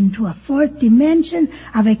rocketed into a fourth dimension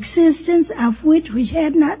of existence of which we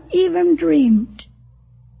had not even dreamed.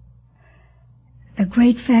 The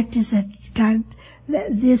great fact is that God,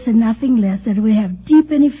 this and nothing less, that we have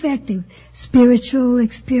deep and effective spiritual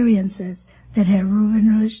experiences that have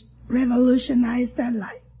revolutionized our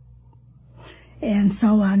life. And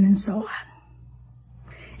so on and so on.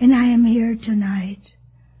 And I am here tonight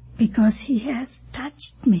because He has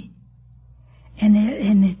touched me.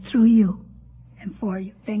 And through you and for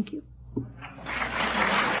you. Thank you.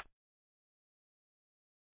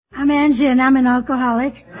 I'm Angie and I'm an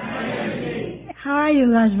alcoholic. How are you,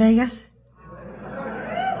 Las Vegas?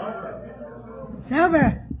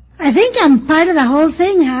 Sober. I think I'm part of the whole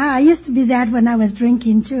thing, huh? I used to be that when I was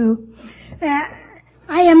drinking too.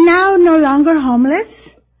 I am now no longer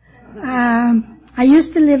homeless. I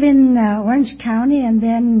used to live in Orange County, and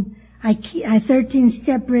then I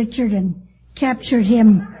 13-step Richard and captured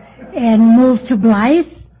him and moved to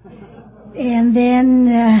Blythe. And then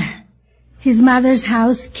his mother's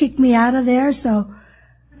house kicked me out of there, so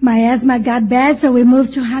my asthma got bad, so we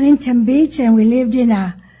moved to Huntington Beach, and we lived in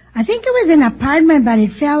I think it was an apartment, but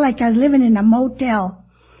it felt like I was living in a motel.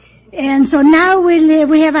 And so now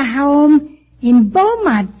we have a home in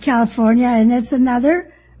Beaumont, California, and it's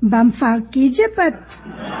another bumfuck Egypt, but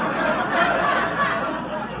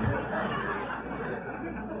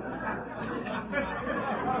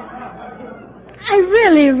I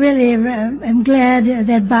really am glad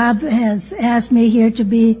that Bob has asked me here to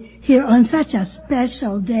be here on such a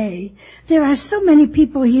special day. There are so many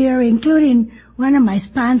people here, including one of my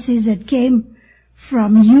sponsors that came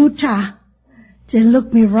from Utah to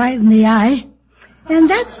look me right in the eye. And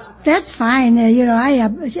that's fine. I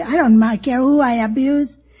don't care who I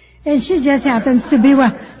abuse. And she just happens to be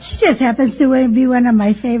one of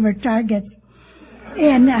my favorite targets.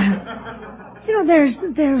 And,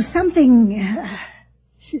 there's something,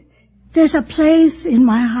 there's a place in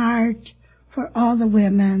my heart for all the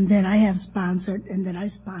women that I have sponsored and that I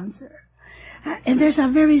sponsor. And there's a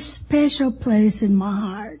very special place in my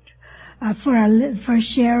heart, for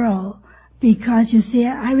Cheryl, because you see,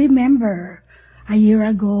 I remember a year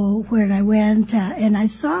ago when I went, and I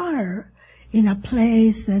saw her in a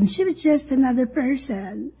place, and she was just another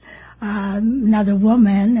person, another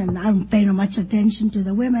woman, and I don't pay no much attention to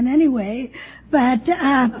the women anyway, but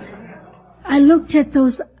I looked at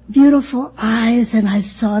those beautiful eyes and I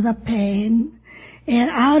saw the pain, and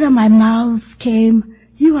out of my mouth came,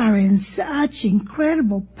 "You are in such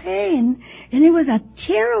incredible pain." And it was a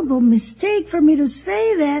terrible mistake for me to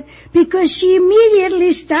say that, because she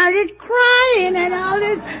immediately started crying and all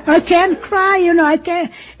this. I can't cry, I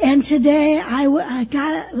can't. And today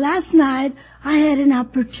last night I had an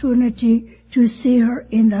opportunity to see her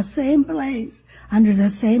in the same place, under the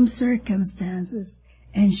same circumstances,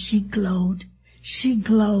 and she glowed. She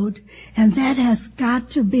glowed. And that has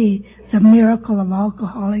got to be the miracle of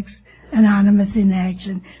Alcoholics Anonymous in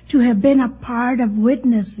action. To have been a part of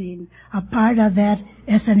witnessing, a part of that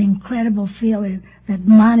is an incredible feeling that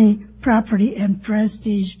money, property, and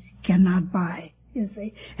prestige cannot buy, you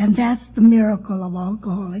see. And that's the miracle of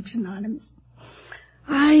Alcoholics Anonymous.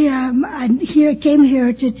 I came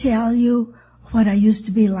here to tell you what I used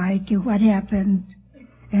to be like and what happened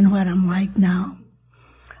and what I'm like now.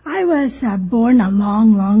 I was born a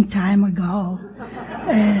long time ago,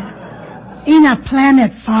 in a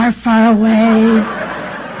planet far, far away,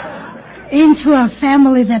 into a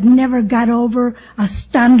family that never got over a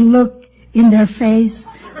stunned look in their face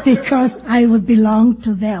because I would belong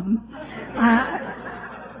to them.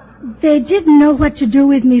 They didn't know what to do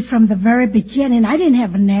with me from the very beginning. I didn't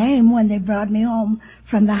have a name when they brought me home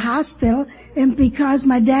from the hospital, and because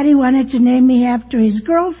my daddy wanted to name me after his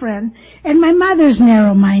girlfriend, and my mother's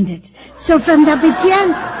narrow-minded. So from the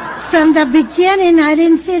beginning, I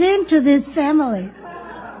didn't fit into this family.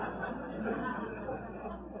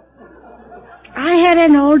 I had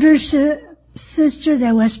an older sister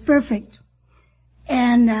that was perfect,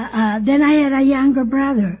 and then I had a younger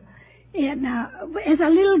brother. And as a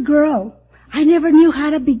little girl, I never knew how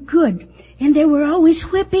to be good, and they were always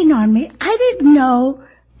whipping on me. I didn't know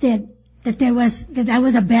that I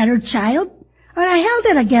was a better child, but I held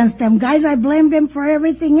it against them guys. I blamed them for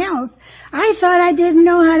everything else. I thought I didn't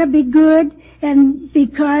know how to be good, and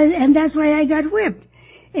that's why I got whipped.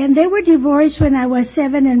 And they were divorced when I was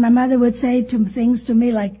 7, and my mother would say things to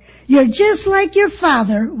me like, "You're just like your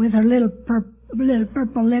father," with her little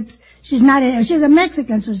purple lips. She's a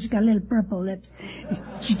Mexican, so she's got little purple lips.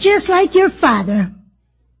 "She's just like your father."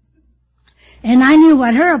 And I knew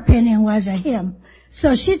what her opinion was of him.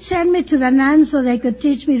 So she'd send me to the nuns so they could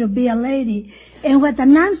teach me to be a lady. And what the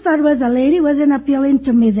nuns thought was a lady wasn't appealing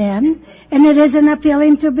to me then, and it isn't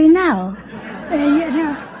appealing to me now.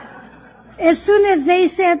 As soon as they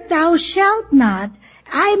said, thou shalt not,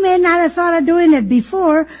 I may not have thought of doing it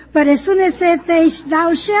before, but as soon as they said,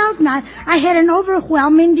 thou shalt not, I had an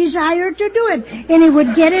overwhelming desire to do it. And it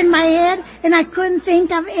would get in my head, and I couldn't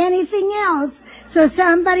think of anything else. So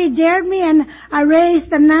somebody dared me, and I raised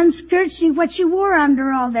the nun's skirt, what she wore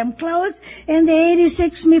under all them clothes, and they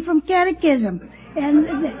 86'd me from catechism. And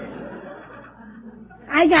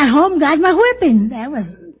I got home, got my whipping.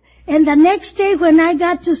 And the next day when I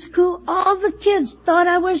got to school, all the kids thought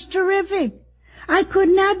I was terrific. I could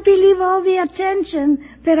not believe all the attention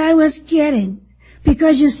that I was getting.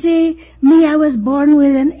 Because you see, I was born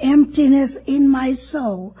with an emptiness in my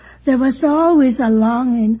soul. There was always a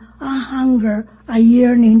longing, a hunger, a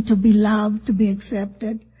yearning to be loved, to be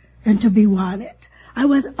accepted, and to be wanted. I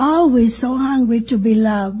was always so hungry to be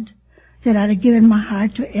loved that I'd have given my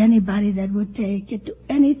heart to anybody that would take it, to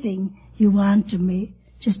anything you want to me.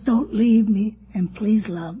 Just don't leave me, and please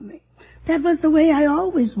love me. That was the way I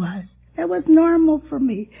always was. That was normal for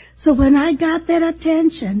me. So when I got that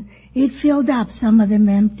attention, it filled up some of them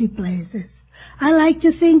empty places. I like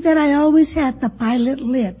to think that I always had the pilot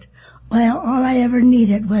lit. Well, all I ever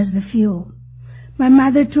needed was the fuel. My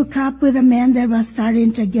mother took up with a man that was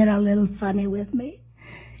starting to get a little funny with me.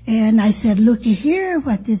 And I said, looky here,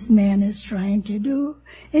 what this man is trying to do.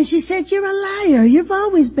 And she said, you're a liar. You've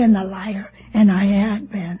always been a liar. And I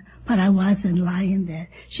had been. But I wasn't lying then.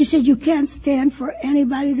 She said, you can't stand for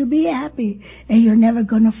anybody to be happy, and you're never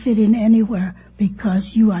going to fit in anywhere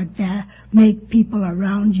because you are that, make people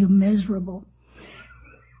around you miserable.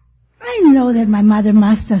 I know that my mother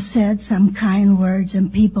must have said some kind words,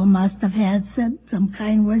 and people must have had said some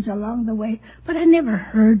kind words along the way, but I never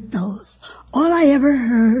heard those. All I ever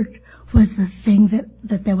heard was the thing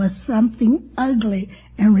that there was something ugly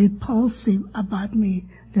and repulsive about me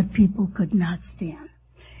that people could not stand.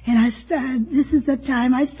 And this is the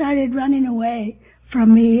time I started running away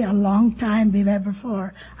from me a long time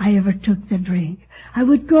before I ever took the drink. I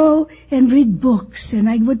would go and read books, and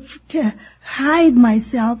I would hide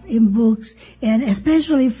myself in books, and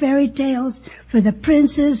especially fairy tales for the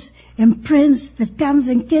princess and prince that comes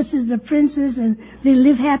and kisses the princess, and they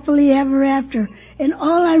live happily ever after. And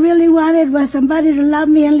all I really wanted was somebody to love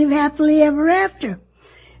me and live happily ever after.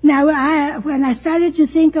 Now, when I started to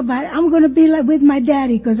think about it, I'm going to be with my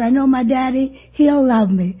daddy, because I know my daddy, he'll love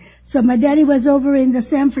me. So my daddy was over in the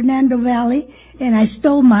San Fernando Valley, and I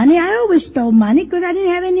stole money. I always stole money because I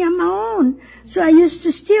didn't have any of my own. So I used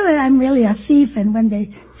to steal it. I'm really a thief, and when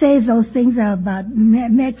they say those things about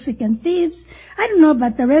Mexican thieves, I don't know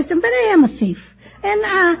about the rest of them, but I am a thief. And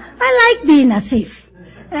I like being a thief.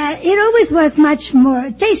 It always was much more,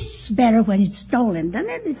 it tastes better when it's stolen,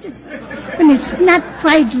 doesn't it? When it's not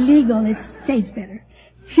quite legal, it tastes better,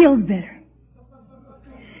 feels better.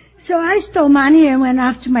 So I stole money and went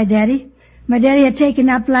off to my daddy. My daddy had taken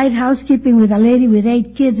up light housekeeping with a lady with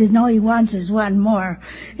 8 kids, and all he wants is one more.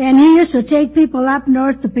 And he used to take people up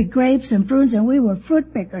north to pick grapes and prunes, and we were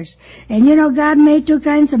fruit pickers. And you know, God made 2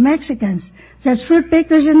 kinds of Mexicans. There's fruit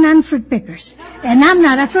pickers and non-fruit pickers. And I'm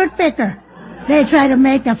not a fruit picker. They try to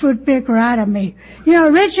make a fruit picker out of me. You know,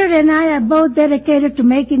 Richard and I are both dedicated to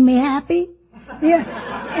making me happy. Yeah.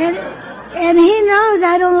 And he knows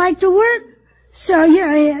I don't like to work. So,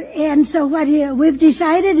 yeah, and so what we've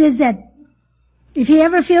decided is that if he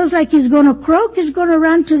ever feels like he's going to croak, he's going to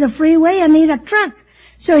run to the freeway and need a truck.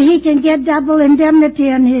 So he can get double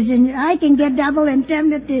indemnity on I can get double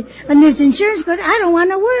indemnity on his insurance because I don't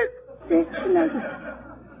want to work.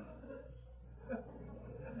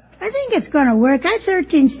 I think it's going to work. I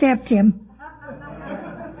 13-stepped him.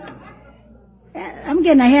 I'm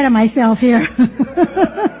getting ahead of myself here.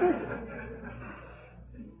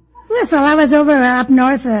 Well, so I was over up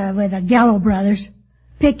north with the Gallo brothers,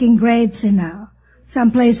 picking grapes in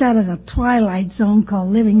someplace out of the twilight zone called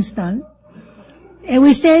Livingston. And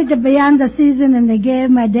we stayed beyond the season, and they gave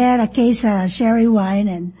my dad a case of sherry wine,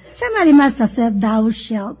 and somebody must have said, thou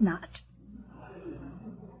shalt not.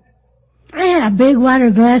 I had a big water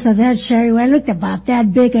glass of that sherry wine. It looked about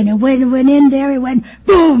that big, and it went in there, it went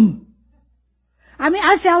boom! I mean,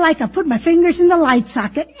 I felt like I put my fingers in the light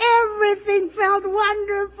socket. Everything felt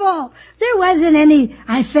wonderful. There wasn't any,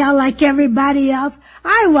 I felt like everybody else.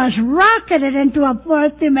 I was rocketed into a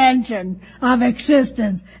 4th dimension of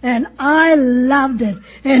existence, and I loved it.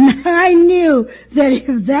 And I knew that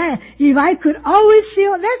if I could always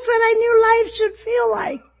feel, that's what I knew life should feel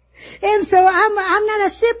like. And so I'm not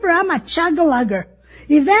a sipper, I'm a chug-a-lugger.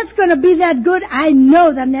 If that's going to be that good, I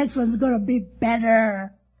know the next one's going to be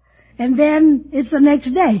better. And then it's the next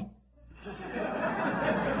day.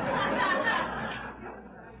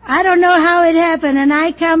 I don't know how it happened, and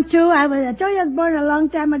I come to, I told you I was born a long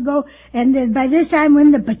time ago, and then by this time we're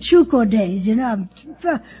in the Pachuco days, you know,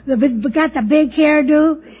 got the big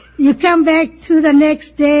hairdo. You come back to the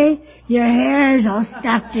next day, your hair's all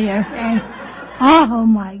stuck to your face. Oh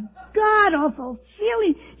my God, awful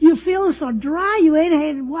feeling. You feel so dry, you ain't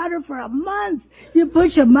had water for a month. You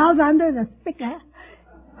put your mouth under the spigot.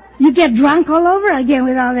 You get drunk all over again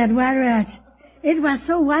with all that water. It was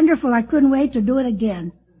so wonderful, I couldn't wait to do it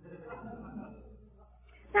again.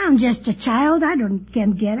 Now I'm just a child,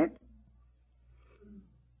 can't get it.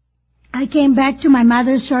 I came back to my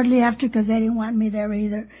mother's shortly after because they didn't want me there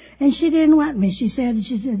either. And she didn't want me. She said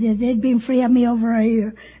they'd been free of me over a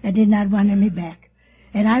year and did not want me back.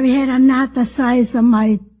 And I had a knot the size of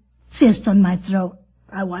my fist on my throat.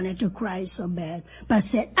 I wanted to cry so bad. But I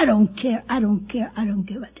said, I don't care, I don't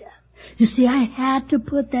give a damn. You see, I had to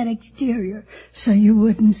put that exterior so you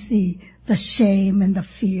wouldn't see the shame and the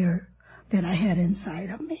fear that I had inside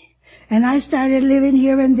of me. And I started living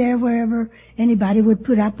here and there wherever anybody would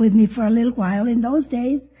put up with me for a little while. In those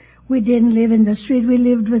days, we didn't live in the street, we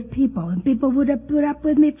lived with people. And people would have put up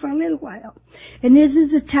with me for a little while. And this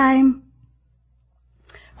is a time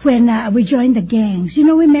when we joined the gangs. You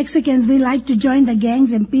know, we Mexicans, we like to join the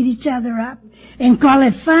gangs and beat each other up and call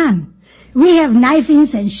it fun. We have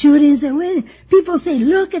knifings and shootings, and people say,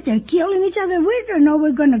 look at, they're killing each other. We don't know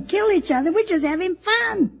we're going to kill each other. We're just having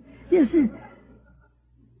fun. This is,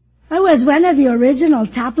 I was one of the original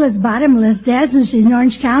topless, bottomless dancers in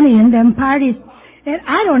Orange County in them parties, and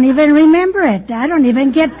I don't even remember it. I don't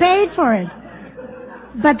even get paid for it.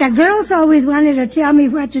 But the girls always wanted to tell me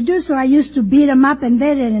what to do, so I used to beat them up, and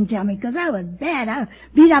they didn't tell me, because I was bad. I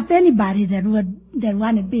beat up anybody that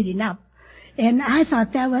wanted beating up. And I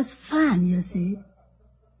thought that was fun, you see.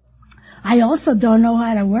 I also don't know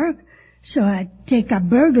how to work, so I take a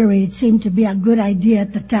burglary. It seemed to be a good idea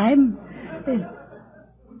at the time.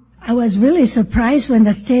 I was really surprised when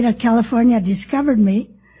the state of California discovered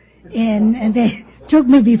me, and they took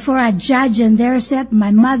me before a judge, and there sat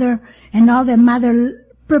my mother and all the mother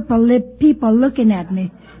purple-lipped people looking at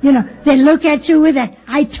me. You know, they look at you with that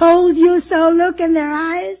 "I told you so" look in their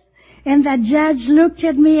eyes. And the judge looked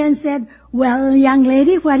at me and said, well, young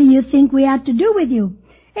lady, what do you think we ought to do with you?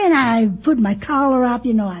 And I put my collar up,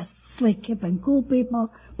 you know, I slick, hip, and cool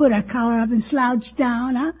people, put a collar up and slouched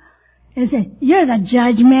down, and said, you're the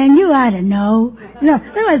judge, man, you ought to know. You know,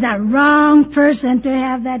 that was the wrong person to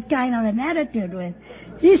have that kind of an attitude with.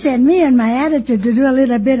 He sent me and my attitude to do a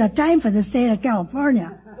little bit of time for the state of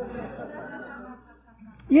California.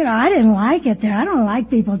 You know, I didn't like it there. I don't like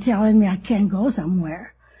people telling me I can't go somewhere.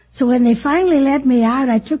 So when they finally let me out,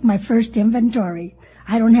 I took my first inventory.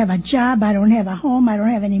 I don't have a job, I don't have a home, I don't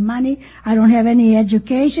have any money, I don't have any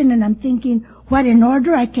education, and I'm thinking, what in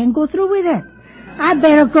order? I can't go through with it. I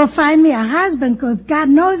better go find me a husband, because God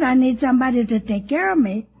knows I need somebody to take care of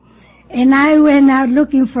me. And I went out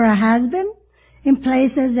looking for a husband in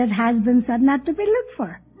places that husbands are not to be looked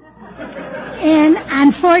for. And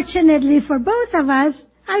unfortunately for both of us,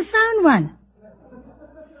 I found one.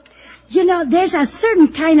 You know, there's a certain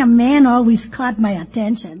kind of man always caught my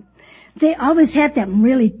attention. They always had them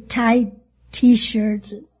really tight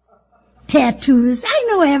t-shirts and tattoos. I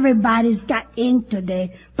know everybody's got ink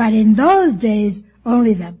today, but in those days,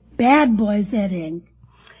 only the bad boys had ink.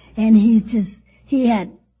 And he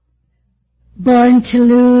had Born to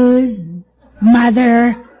Lose,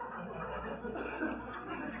 Mother.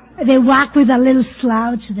 They walk with a little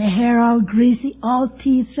slouch, their hair all greasy, all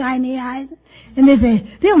teeth, shiny eyes. And they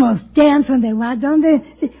almost dance when they walk, don't they?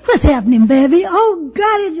 Say, what's happening, baby? Oh,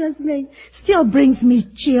 God, it just still brings me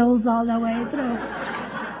chills all the way through.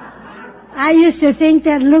 I used to think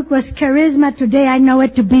that look was charisma. Today I know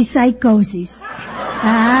it to be psychosis.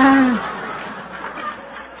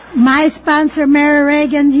 My sponsor, Mary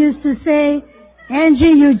Reagan, used to say,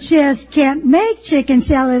 Angie, you just can't make chicken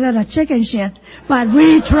salad out of chicken shit. But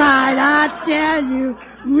we tried, I tell you,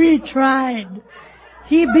 we tried.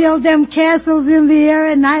 He built them castles in the air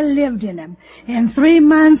and I lived in them. And 3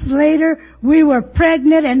 months later, we were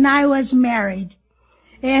pregnant and I was married.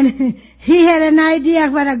 And he had an idea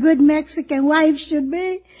of what a good Mexican wife should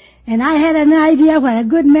be. And I had an idea what a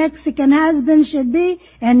good Mexican husband should be.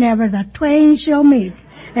 And never the twain shall meet.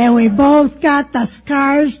 And we both got the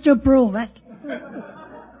scars to prove it.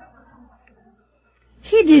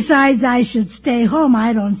 He decides I should stay home.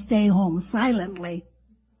 I don't stay home silently.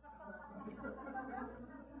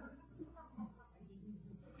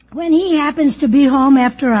 When he happens to be home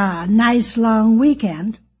after a nice long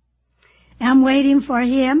weekend, I'm waiting for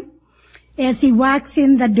him. As he walks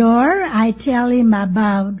in the door, I tell him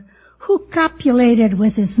about who copulated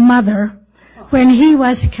with his mother when he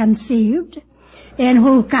was conceived and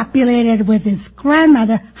who copulated with his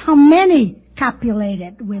grandmother. How many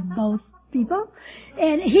copulated with both people?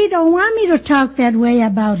 And he don't want me to talk that way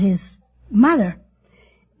about his mother.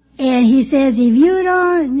 And he says, if you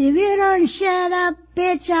don't shut up,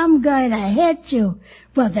 bitch, I'm going to hit you.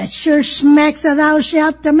 Well, that sure smacks a thou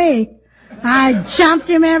shalt to me. I jumped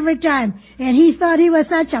him every time. And he thought he was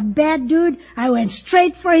such a bad dude, I went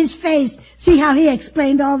straight for his face. See how he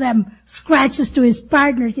explained all them scratches to his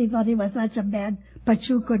partners. He thought he was such a bad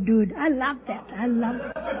Pachuco dude. I love that. I love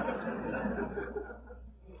it.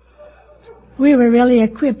 We were really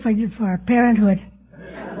equipped for parenthood.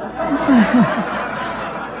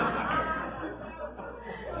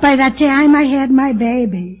 By the time I had my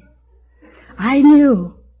baby, I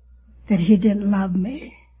knew that he didn't love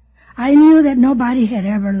me. I knew that nobody had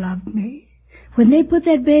ever loved me. When they put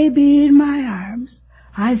that baby in my arms,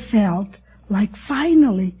 I felt like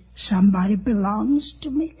finally somebody belongs to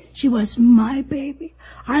me. She was my baby.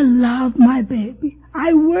 I love my baby.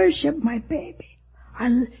 I worship my baby.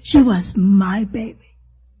 She was my baby.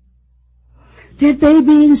 That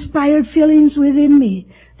baby inspired feelings within me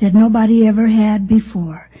that nobody ever had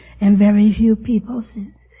before, and very few people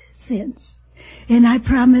since. And I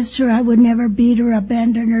promised her I would never beat her,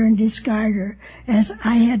 abandon her, and discard her as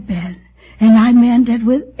I had been. And I meant it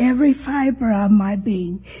with every fiber of my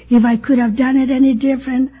being. If I could have done it any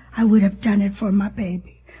different, I would have done it for my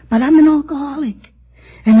baby. But I'm an alcoholic.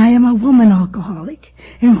 And I am a woman alcoholic.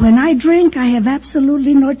 And when I drink, I have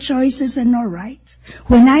absolutely no choices and no rights.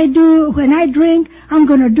 When I drink, I'm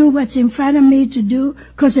going to do what's in front of me to do,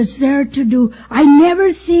 because it's there to do. I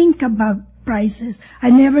never think about prices. I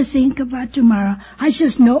never think about tomorrow. I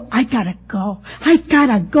just know I gotta go. I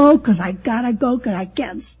gotta go because I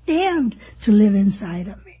can't stand to live inside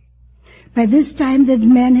of me. By this time, the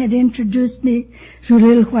man had introduced me to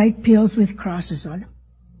little white pills with crosses on them.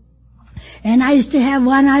 And I used to have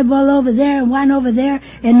one eyeball over there and one over there,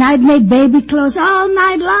 and I'd make baby clothes all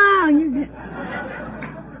night long.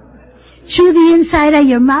 Chew the inside of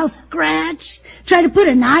your mouth, scratch. Try to put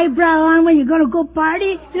an eyebrow on when you're going to go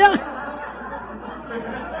party. You know.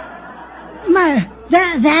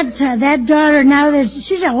 That daughter now,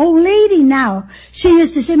 she's an old lady now. She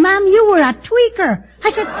used to say, Mom, you were a tweaker. I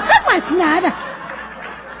said, I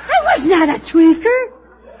was not a tweaker.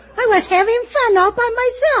 I was having fun all by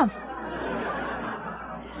myself.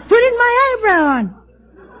 Putting my eyebrow on.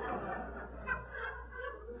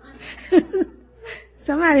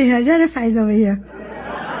 Somebody identifies over here.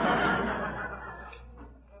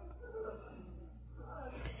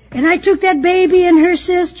 And I took that baby and her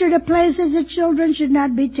sister to places that children should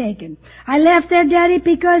not be taken. I left their daddy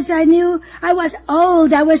because I knew I was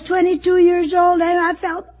old. I was 22 years old and I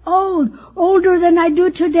felt old, older than I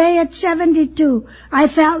do today at 72. I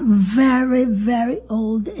felt very, very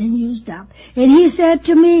old and used up. And he said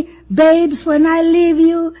to me, babes, when I leave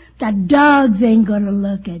you, the dogs ain't gonna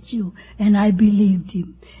look at you. And I believed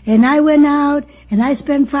him. And I went out and I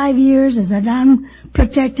spent 5 years as an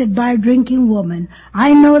unprotected bar drinking woman.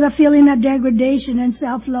 I know the feeling of degradation and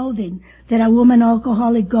self-loathing that a woman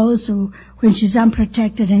alcoholic goes through when she's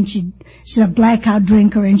unprotected and she's a blackout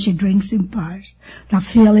drinker and she drinks in bars. The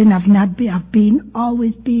feeling of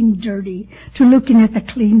always being dirty, to looking at the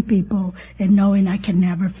clean people and knowing I can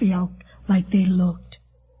never feel like they looked.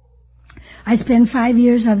 I spent 5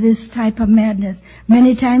 years of this type of madness.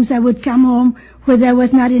 Many times I would come home where there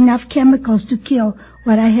was not enough chemicals to kill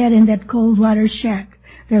what I had in that cold water shack.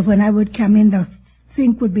 That when I would come in, the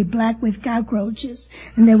sink would be black with cockroaches,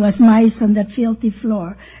 and there was mice on that filthy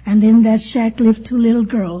floor. And in that shack lived 2 little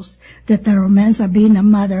girls that the romance of being a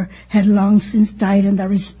mother had long since died, and the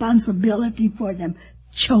responsibility for them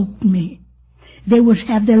choked me. They would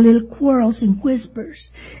have their little quarrels in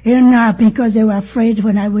whispers. And because they were afraid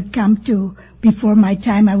when I would come to, before my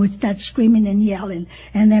time, I would start screaming and yelling.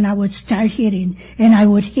 And then I would start hitting. And I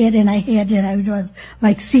would hit and I hit. And I was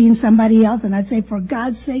like seeing somebody else. And I'd say, for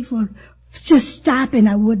God's sakes, well, just stop. And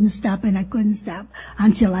I wouldn't stop and I couldn't stop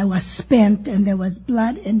until I was spent and there was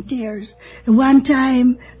blood and tears. And one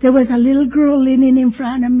time, there was a little girl leaning in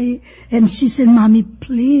front of me. And she said, Mommy,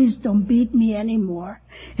 please don't beat me anymore.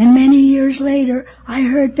 And many years later, I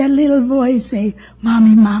heard that little voice say,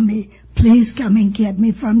 Mommy, please come and get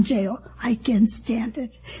me from jail. I can't stand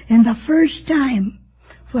it. And the first time,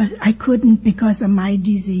 I couldn't because of my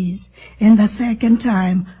disease. And the second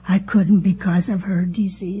time, I couldn't because of her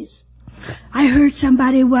disease. I heard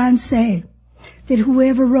somebody once say that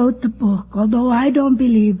whoever wrote the book, although I don't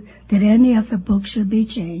believe that any of the books should be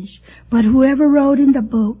changed, but whoever wrote in the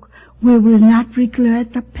book will not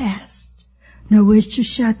regret the past, nor wish to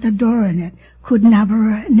shut the door on it, could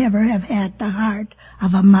never have had the heart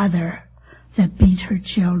of a mother that beat her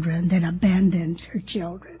children, that abandoned her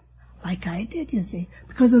children, like I did, you see,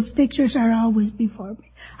 because those pictures are always before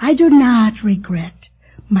me. I do not regret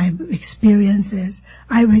my experiences.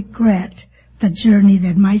 I regret the journey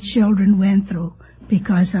that my children went through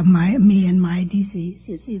because of me and my disease.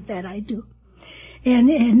 You see, that I do.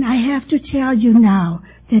 And I have to tell you now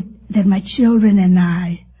that my children and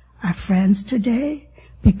I are friends today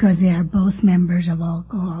because they are both members of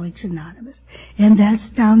Alcoholics Anonymous. And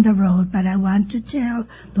that's down the road, but I want to tell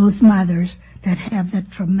those mothers that have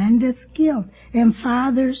that tremendous guilt, and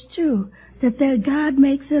fathers too, that God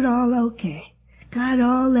makes it all okay. God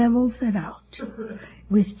all levels it out.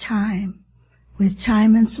 With time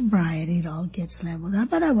and sobriety, it all gets leveled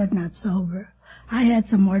out. But I was not sober. I had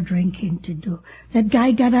some more drinking to do. That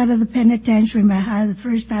guy got out of the penitentiary, my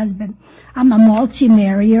first husband. I'm a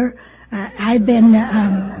multi-marrier. I've been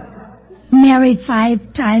married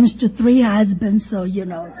 5 times to 3 husbands, so you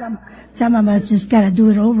know, some of us just gotta do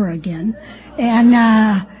it over again.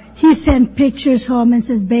 And he sent pictures home and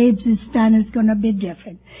says, "Babes, this time is gonna be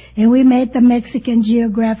different." And we made the Mexican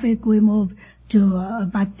Geographic. We moved to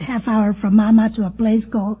about half hour from Mama to a place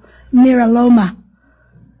called Mira Loma.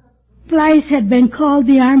 Blythe had been called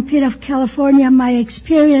the armpit of California. My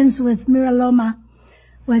experience with Mira Loma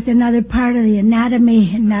was another part of the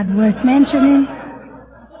anatomy and not worth mentioning.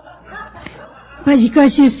 But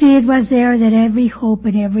because you see, it was there that every hope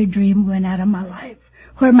and every dream went out of my life,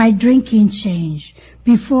 where my drinking changed.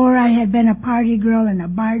 Before I had been a party girl and a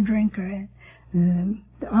bar drinker and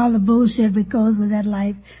all the bullshit that goes with that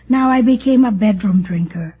life. Now I became a bedroom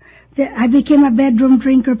drinker. I became a bedroom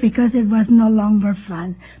drinker because it was no longer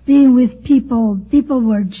fun. Being with people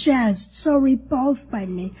were just so repulsed by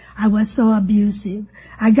me. I was so abusive.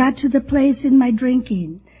 I got to the place in my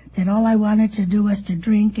drinking that all I wanted to do was to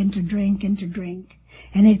drink and to drink and to drink.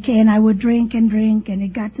 And I would drink, and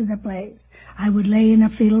it got to the place I would lay in a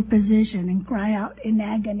fetal position and cry out in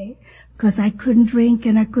agony because I couldn't drink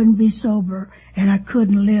and I couldn't be sober and I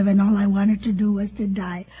couldn't live, and all I wanted to do was to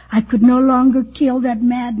die. I could no longer kill that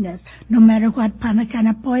madness, no matter what kind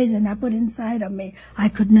of poison I put inside of me. I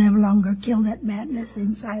could no longer kill that madness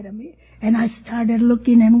inside of me. And I started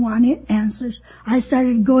looking and wanting answers. I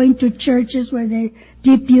started going to churches where they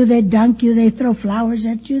dip you, they dunk you, they throw flowers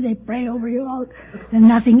at you, they pray over you all, and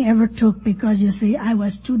nothing ever took because, you see, I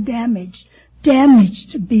was too damaged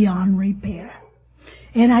beyond repair.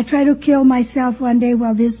 And I tried to kill myself one day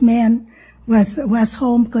while this man was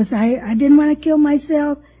home because I didn't want to kill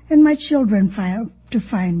myself and my children to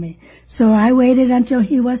find me. So I waited until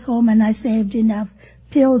he was home and I saved enough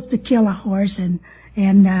pills to kill a horse,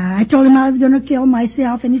 and I told him I was going to kill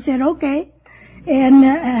myself, and he said, okay.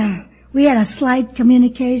 And we had a slight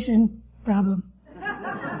communication problem.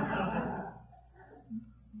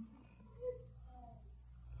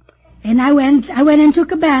 And I went and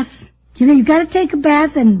took a bath. You know, you got to take a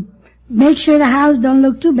bath and make sure the house don't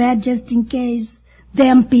look too bad, just in case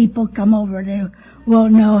them people come over. They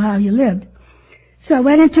won't know how you lived. So I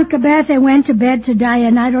went and took a bath and went to bed to die,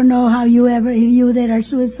 and I don't know how you that are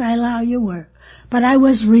suicidal, how you were. But I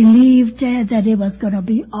was relieved that it was going to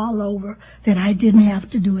be all over, that I didn't have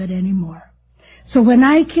to do it anymore. So when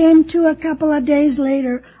I came to a couple of days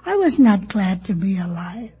later, I was not glad to be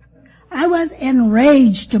alive. I was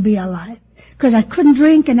enraged to be alive, because I couldn't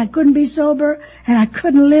drink and I couldn't be sober and I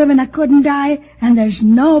couldn't live and I couldn't die, and there's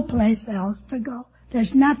no place else to go.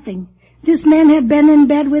 There's nothing. This man had been in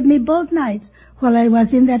bed with me both nights while I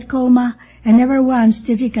was in that coma, and never once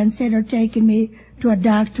did he consider taking me to a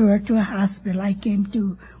doctor or to a hospital. I came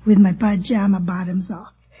to with my pajama bottoms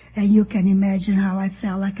off, and you can imagine how I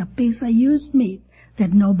felt, like a piece of used meat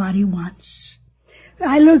that nobody wants.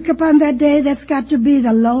 I look upon that day that's got to be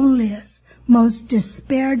the loneliest, most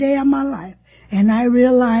despair day of my life, and I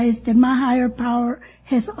realized that my higher power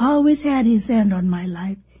has always had his hand on my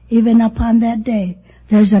life. Even upon that day,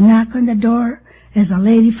 there's a knock on the door as a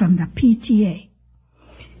lady from the PTA.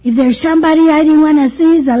 If there's somebody I didn't want to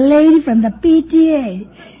see, it's a lady from the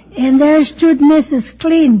PTA. And there stood Mrs.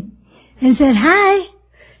 Clean and said, hi.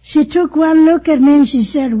 She took one look at me and she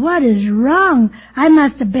said, what is wrong? I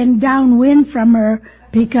must have been downwind from her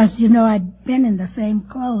because, you know, I'd been in the same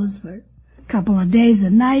clothes for a couple of days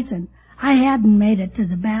and nights, and I hadn't made it to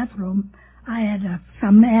the bathroom. I had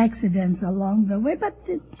some accidents along the way, but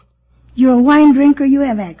you're a wine drinker, you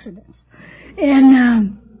have accidents.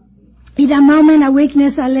 And in a moment of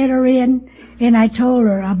weakness, I let her in, and I told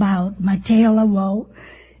her about my tale of woe.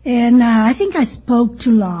 And I think I spoke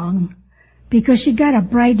too long, because she got a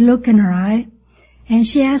bright look in her eye, and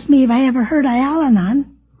she asked me if I ever heard of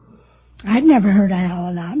Al-Anon. I'd never heard of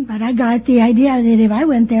Al-Anon, but I got the idea that if I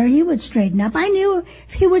went there, he would straighten up. I knew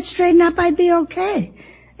if he would straighten up, I'd be okay.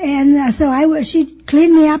 And she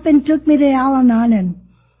cleaned me up and took me to Al-Anon, and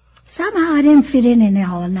somehow I didn't fit in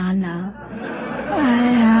Al-Anon.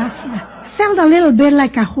 I felt a little bit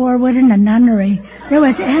like a whore would in a nunnery. There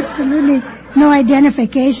was absolutely no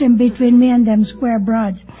identification between me and them square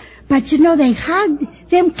broads. But they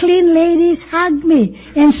them clean ladies hugged me,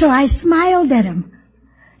 and so I smiled at them.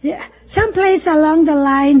 Yeah. Someplace along the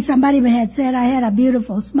line, somebody had said I had a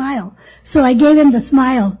beautiful smile, so I gave him the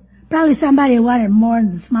smile. Probably somebody wanted more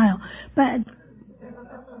than the smile, but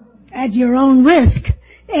at your own risk.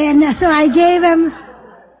 And so I gave him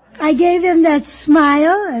that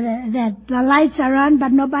smile, that the lights are on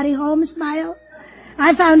but nobody home smile.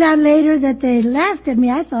 I found out later that they laughed at me.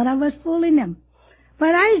 I thought I was fooling them.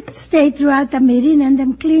 But I stayed throughout the meeting, and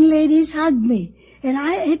them clean ladies hugged me. And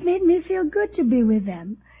it made me feel good to be with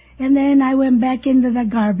them. And then I went back into the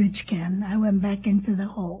garbage can. I went back into the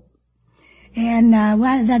hole. And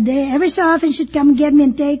that day, every so often she'd come get me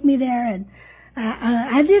and take me there. And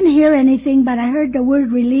I didn't hear anything, but I heard the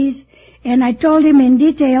word release. And I told him in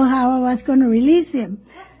detail how I was going to release him.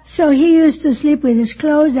 So he used to sleep with his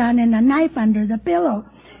clothes on and a knife under the pillow.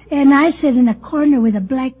 And I sit in a corner with a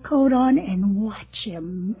black coat on and watch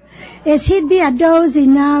him. As he'd be a doze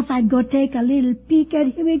enough, I'd go take a little peek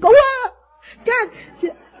at him and go, whoa! God!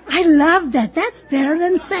 I love that. That's better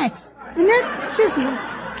than sex. And that's just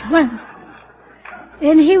one.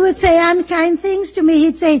 And he would say unkind things to me.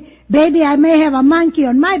 He'd say, baby, I may have a monkey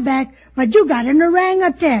on my back, but you got an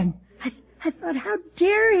orangutan. I thought, how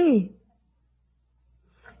dare he?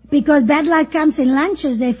 Because bad luck comes in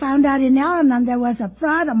lunches, they found out in Al-Anon there was a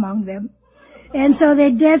fraud among them. And so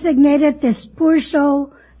they designated this poor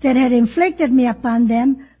soul that had inflicted me upon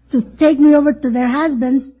them to take me over to their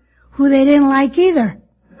husbands, who they didn't like either.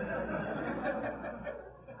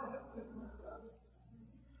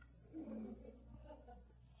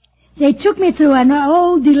 They took me through an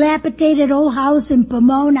old, dilapidated old house in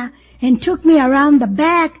Pomona and took me around the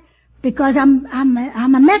back because I'm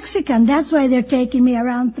a Mexican. That's why they're taking me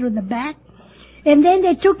around through the back. And then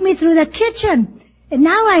they took me through the kitchen. And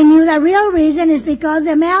now I knew the real reason is because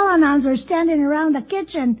them Al-Anons are standing around the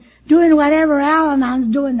kitchen doing whatever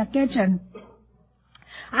Al-Anons do in the kitchen.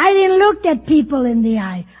 I didn't look at people in the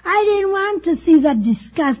eye. I didn't want to see the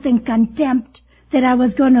disgust and contempt that I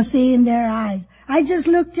was going to see in their eyes. I just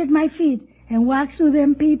looked at my feet and walked through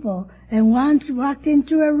them people and once walked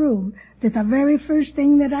into a room that the very first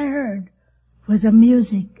thing that I heard was the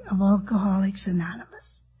music of Alcoholics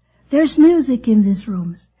Anonymous. There's music in these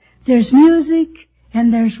rooms. There's music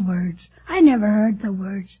and there's words. I never heard the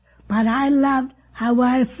words, but I loved how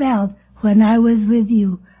I felt when I was with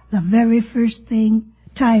you the very first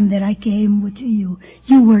time that I came to you.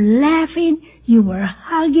 You were laughing, you were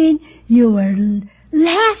hugging, you were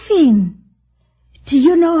laughing. Do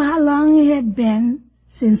you know how long it had been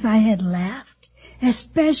since I had laughed?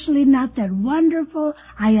 Especially not that wonderful,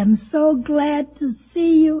 I am so glad to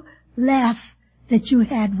see you laugh that you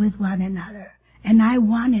had with one another. And I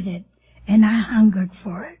wanted it, and I hungered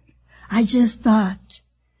for it. I just thought,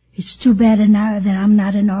 it's too bad that I'm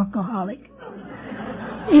not an alcoholic.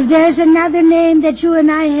 If there's another name that you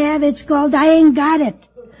and I have, it's called I Ain't Got It.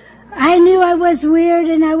 I knew I was weird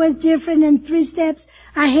and I was different and 3 steps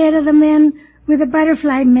ahead of the men with a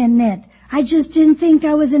butterfly net. I just didn't think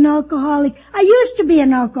I was an alcoholic. I used to be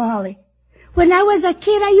an alcoholic. When I was a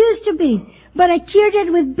kid, I used to be. But I cured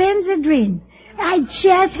it with Benzedrine. I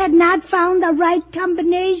just had not found the right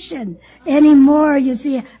combination anymore, you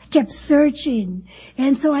see. I kept searching.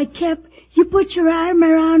 And so you put your arm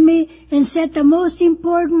around me and said the most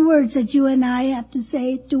important words that you and I have to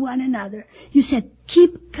say to one another. You said,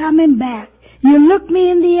 keep coming back. You looked me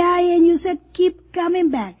in the eye and you said, keep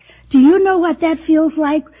coming back. Do you know what that feels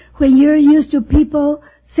like when you're used to people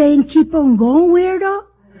saying, keep on going, weirdo?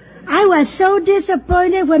 I was so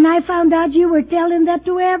disappointed when I found out you were telling that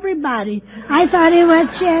to everybody. I thought it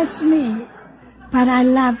was just me. But I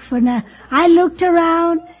laughed for now. I looked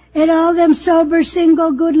around at all them sober,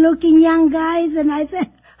 single, good-looking young guys, and I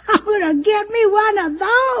said, I'm gonna get me one of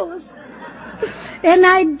those. And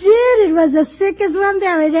I did. It was the sickest one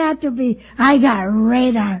there. It had to be. I got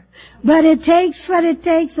radar. But it takes what it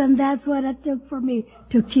takes, and that's what it took for me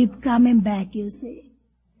to keep coming back, you see.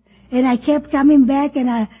 And I kept coming back, and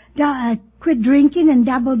I quit drinking and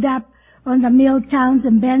doubled up on the Milltowns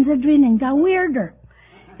and Benzedrine and got weirder.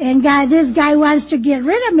 And this guy wants to get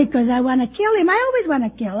rid of me because I want to kill him. I always want to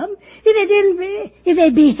kill him. If they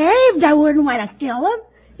behaved, I wouldn't want to kill him.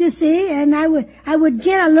 You see, and I would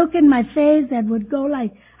get a look in my face that would go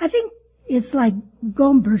like, I think it's like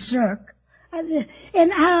gone berserk.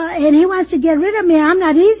 And he wants to get rid of me. I'm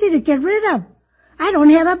not easy to get rid of. I don't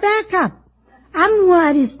have a backup. I'm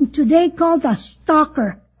what is today called a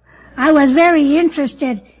stalker. I was very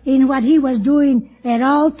interested in what he was doing at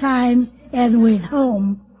all times and with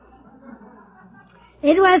whom.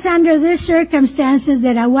 It was under these circumstances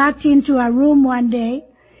that I walked into a room one day,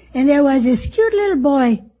 and there was this cute little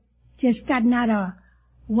boy just gotten out of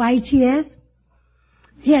YTS.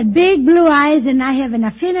 He had big blue eyes, and I have an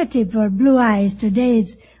affinity for blue eyes. Today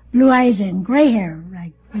it's blue eyes and gray hair,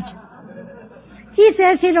 like Richard. He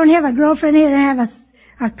says he don't have a girlfriend, he don't have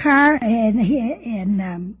a car and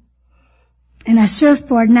a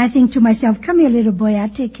surfboard, and I think to myself, come here little boy, I'll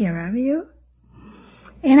take care of you.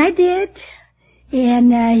 And I did,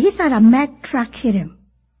 and he thought a Mack truck hit him.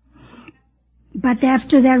 But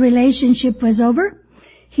after that relationship was over,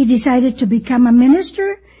 he decided to become a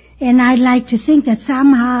minister, and I'd like to think that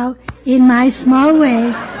somehow, in my small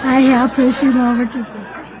way, I helped push him over to faith.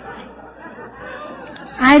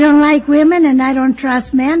 I don't like women, and I don't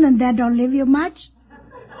trust men, and that don't leave you much.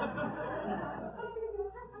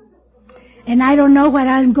 And I don't know what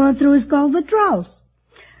I'm going through is called withdrawals.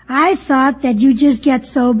 I thought that you just get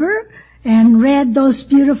sober and read those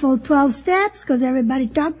beautiful 12 steps because everybody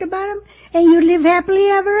talked about them, and you live happily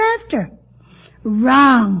ever after.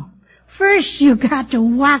 Wrong. First you got to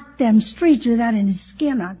walk them streets without any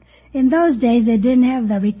skin on. In those days they didn't have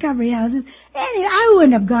the recovery houses. And I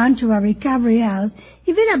wouldn't have gone to a recovery house.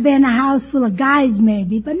 If it had been a house full of guys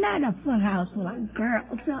maybe, but not a full house full of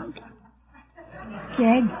girls.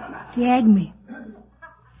 Gag me.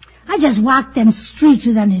 I just walked them streets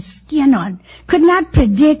without any skin on. Could not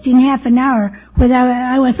predict in half an hour whether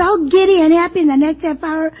I was all giddy and happy in the next half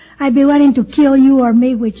hour I'd be wanting to kill you or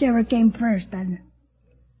me, whichever came first.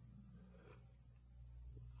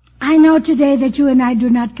 I know today that you and I do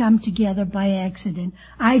not come together by accident.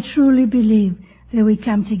 I truly believe that we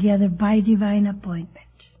come together by divine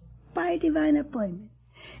appointment. By divine appointment.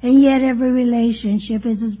 And yet every relationship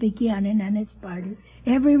is its beginning and its parting.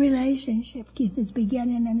 Every relationship keeps its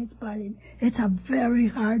beginning and its parting. It's a very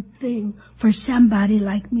hard thing for somebody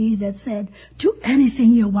like me that said, do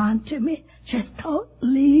anything you want to me. Just don't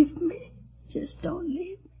leave me. Just don't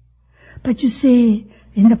leave me. But you see,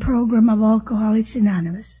 in the program of Alcoholics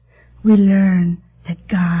Anonymous, we learn that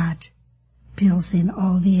God fills in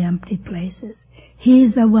all the empty places.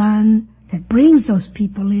 He's the one that brings those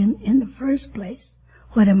people in the first place.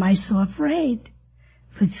 What am I so afraid?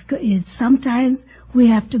 It's sometimes we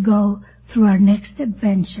have to go through our next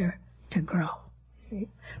adventure to grow. See?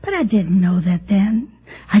 But I didn't know that then.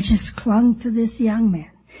 I just clung to this young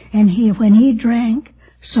man. And when he drank,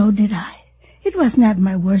 so did I. It was not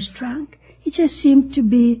my worst drunk. It just seemed to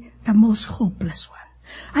be the most hopeless one.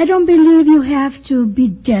 I don't believe you have to be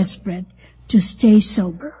desperate to stay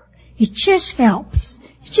sober. It just helps.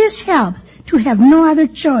 It just helps to have no other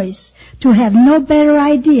choice, to have no better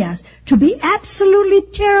ideas, to be absolutely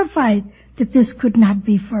terrified that this could not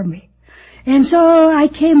be for me. And so I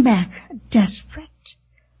came back desperate,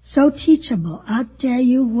 so teachable. I'll tell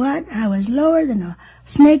you what, I was lower than a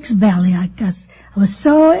snake's belly because I was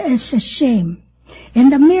so ashamed.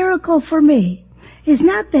 And the miracle for me is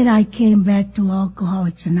not that I came back to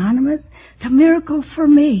Alcoholics Anonymous. The miracle for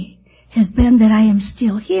me has been that I am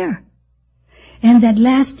still here. And that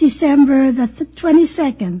last December, the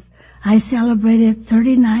 22nd, I celebrated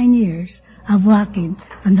 39 years of walking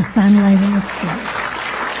on the sunlight of the Spirit.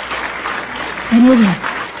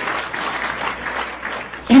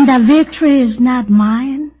 And the victory is not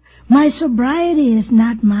mine. My sobriety is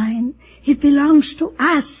not mine. It belongs to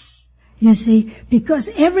us, you see, because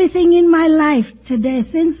everything in my life today,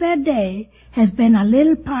 since that day, has been a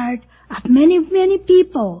little part of many, many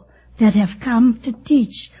people that have come to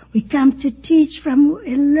teach. We come to teach from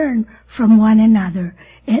and learn from one another.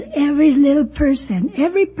 And every little person,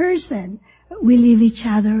 every person, we leave each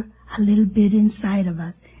other a little bit inside of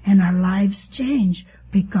us. And our lives change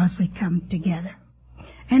because we come together.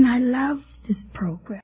 And I love this program.